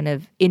of kind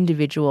of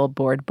individual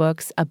board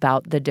books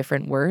about the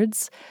different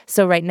words.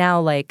 So right now,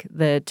 like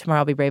the Tomorrow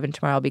I'll Be Brave and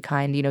Tomorrow I'll Be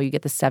Kind, you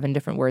get the 7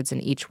 different words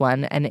in each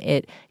one, and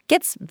it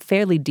gets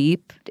fairly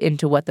deep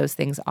into what those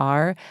things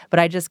are. But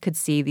I just could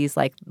see these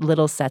like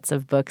little sets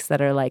of books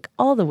that are like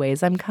all the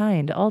ways I'm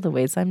kind, all the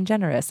ways I'm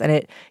generous. And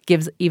it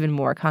gives even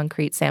more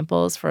concrete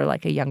samples for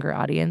like a younger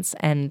audience.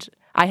 And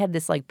I had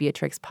this like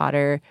Beatrix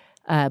Potter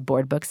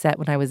board book set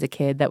when I was a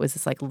kid that was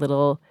this like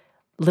little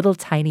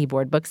tiny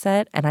board book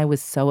set, and I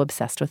was so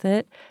obsessed with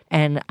it,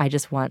 and I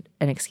just want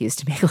an excuse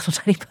to make little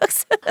tiny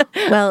books.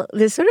 Well,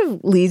 this sort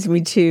of leads me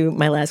to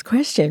my last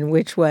question,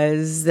 which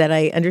was that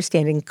I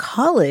understand in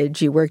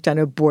college you worked on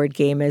a board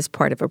game as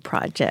part of a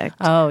project.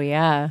 Oh,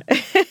 yeah.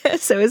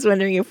 So I was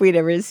wondering if we'd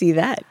ever see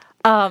that.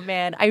 Oh,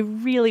 man, I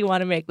really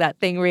want to make that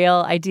thing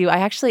real. I do.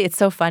 It's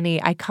so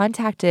funny. I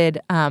contacted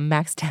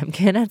Max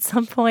Temkin at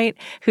some point,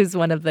 who's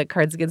one of the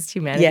Cards Against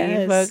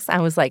Humanity folks.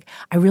 I was like,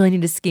 I really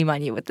need to scheme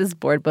on you with this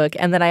board book.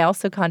 And then I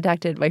also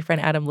contacted my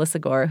friend Adam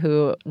Lissagore,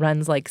 who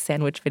runs like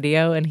Sandwich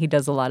Video, and he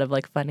does a lot of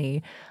like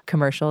funny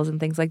commercials and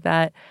things like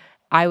that.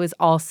 I was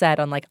all set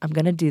on like, I'm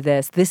going to do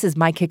this. This is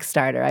my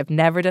Kickstarter. I've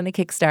never done a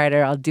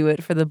Kickstarter. I'll do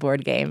it for the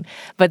board game.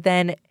 But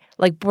then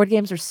like board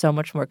games are so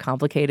much more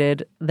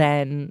complicated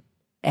than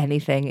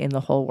anything in the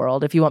whole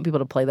world if you want people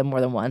to play them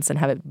more than once and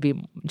have it be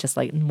just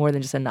like more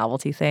than just a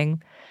novelty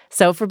thing.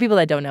 So for people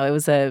that don't know, it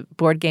was a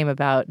board game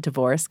about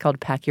divorce called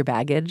Pack Your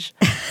Baggage.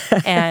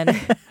 And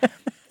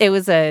It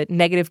was a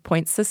negative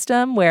point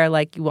system where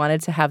like you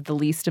wanted to have the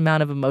least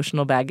amount of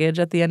emotional baggage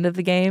at the end of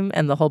the game.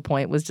 And the whole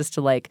point was just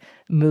to like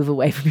move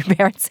away from your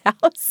parents'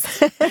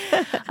 house.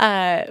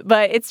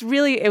 But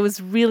it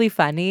was really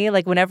funny.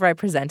 Like whenever I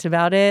present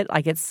about it,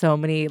 I get so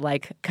many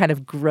like kind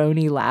of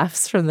groany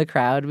laughs from the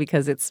crowd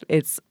because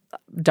it's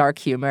dark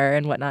humor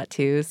and whatnot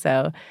too.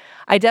 So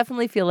I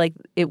definitely feel like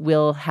it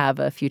will have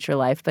a future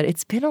life, but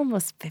it's been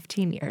almost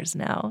 15 years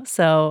now.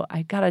 So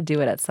I got to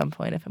do it at some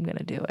point if I'm going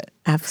to do it.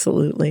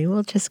 Absolutely.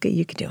 Well, Jessica,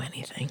 you could do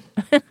anything.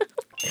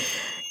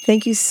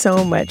 Thank you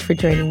so much for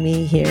joining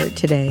me here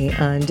today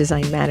on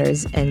Design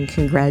Matters, and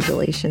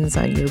congratulations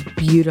on your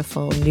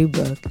beautiful new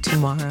book,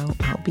 Tomorrow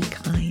I'll Be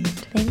Kind.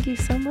 Thank you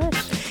so much.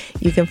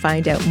 You can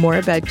find out more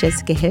about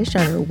Jessica Hische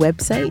on her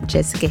website,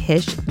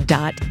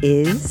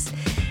 jessicahische.is.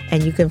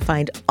 And you can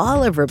find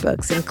all of her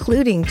books,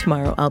 including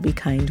Tomorrow I'll Be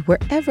Kind,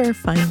 wherever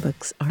fine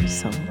books are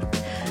sold.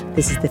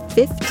 This is the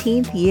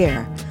 15th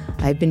year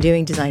I've been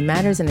doing Design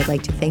Matters, and I'd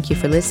like to thank you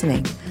for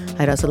listening.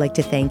 I'd also like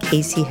to thank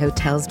AC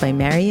Hotels by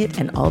Marriott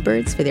and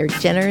Allbirds for their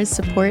generous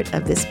support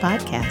of this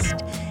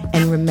podcast.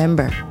 And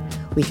remember,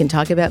 we can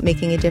talk about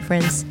making a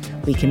difference,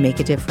 we can make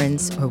a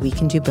difference, or we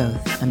can do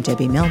both. I'm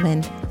Debbie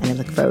Millman, and I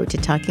look forward to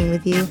talking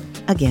with you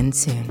again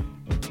soon.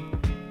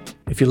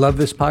 If you love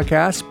this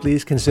podcast,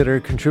 please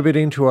consider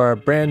contributing to our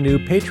brand new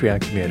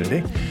Patreon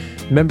community.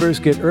 Members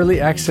get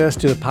early access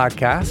to the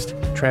podcast,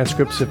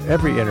 transcripts of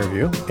every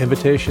interview,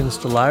 invitations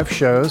to live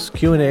shows,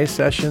 Q&A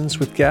sessions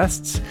with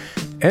guests,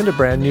 and a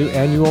brand new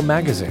annual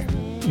magazine.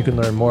 You can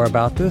learn more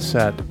about this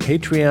at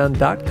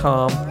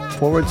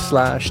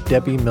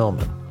patreon.com/Debbie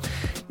Millman.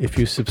 If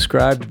you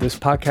subscribe to this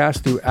podcast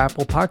through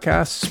Apple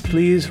Podcasts,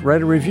 please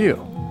write a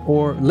review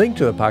or link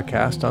to the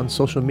podcast on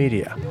social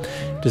media.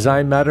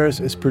 Design Matters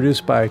is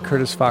produced by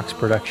Curtis Fox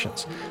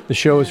Productions. The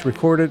show is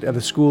recorded at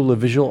the School of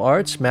Visual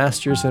Arts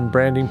Masters in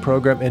Branding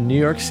program in New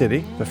York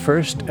City, the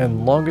first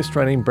and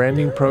longest-running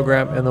branding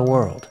program in the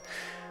world.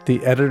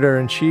 The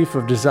editor-in-chief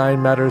of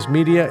Design Matters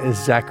Media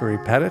is Zachary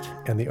Pettit,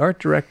 and the art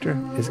director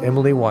is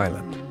Emily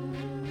Weiland.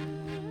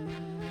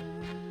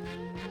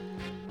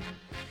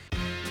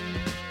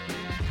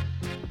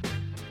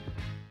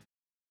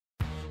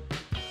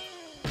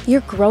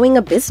 You're growing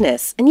a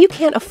business, and you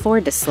can't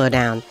afford to slow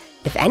down.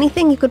 If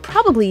anything, you could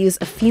probably use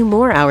a few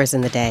more hours in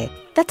the day.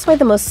 That's why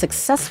the most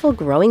successful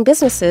growing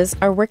businesses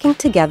are working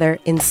together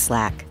in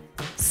Slack.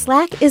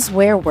 Slack is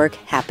where work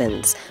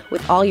happens,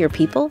 with all your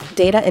people,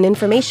 data, and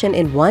information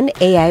in one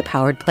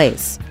AI-powered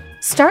place.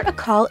 Start a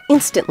call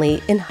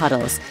instantly in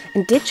huddles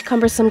and ditch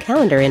cumbersome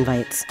calendar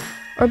invites.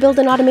 Or build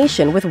an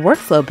automation with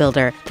Workflow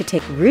Builder to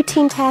take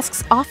routine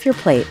tasks off your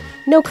plate,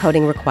 no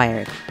coding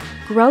required.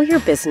 Grow your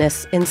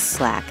business in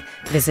Slack.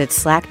 Visit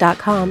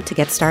slack.com to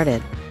get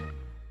started.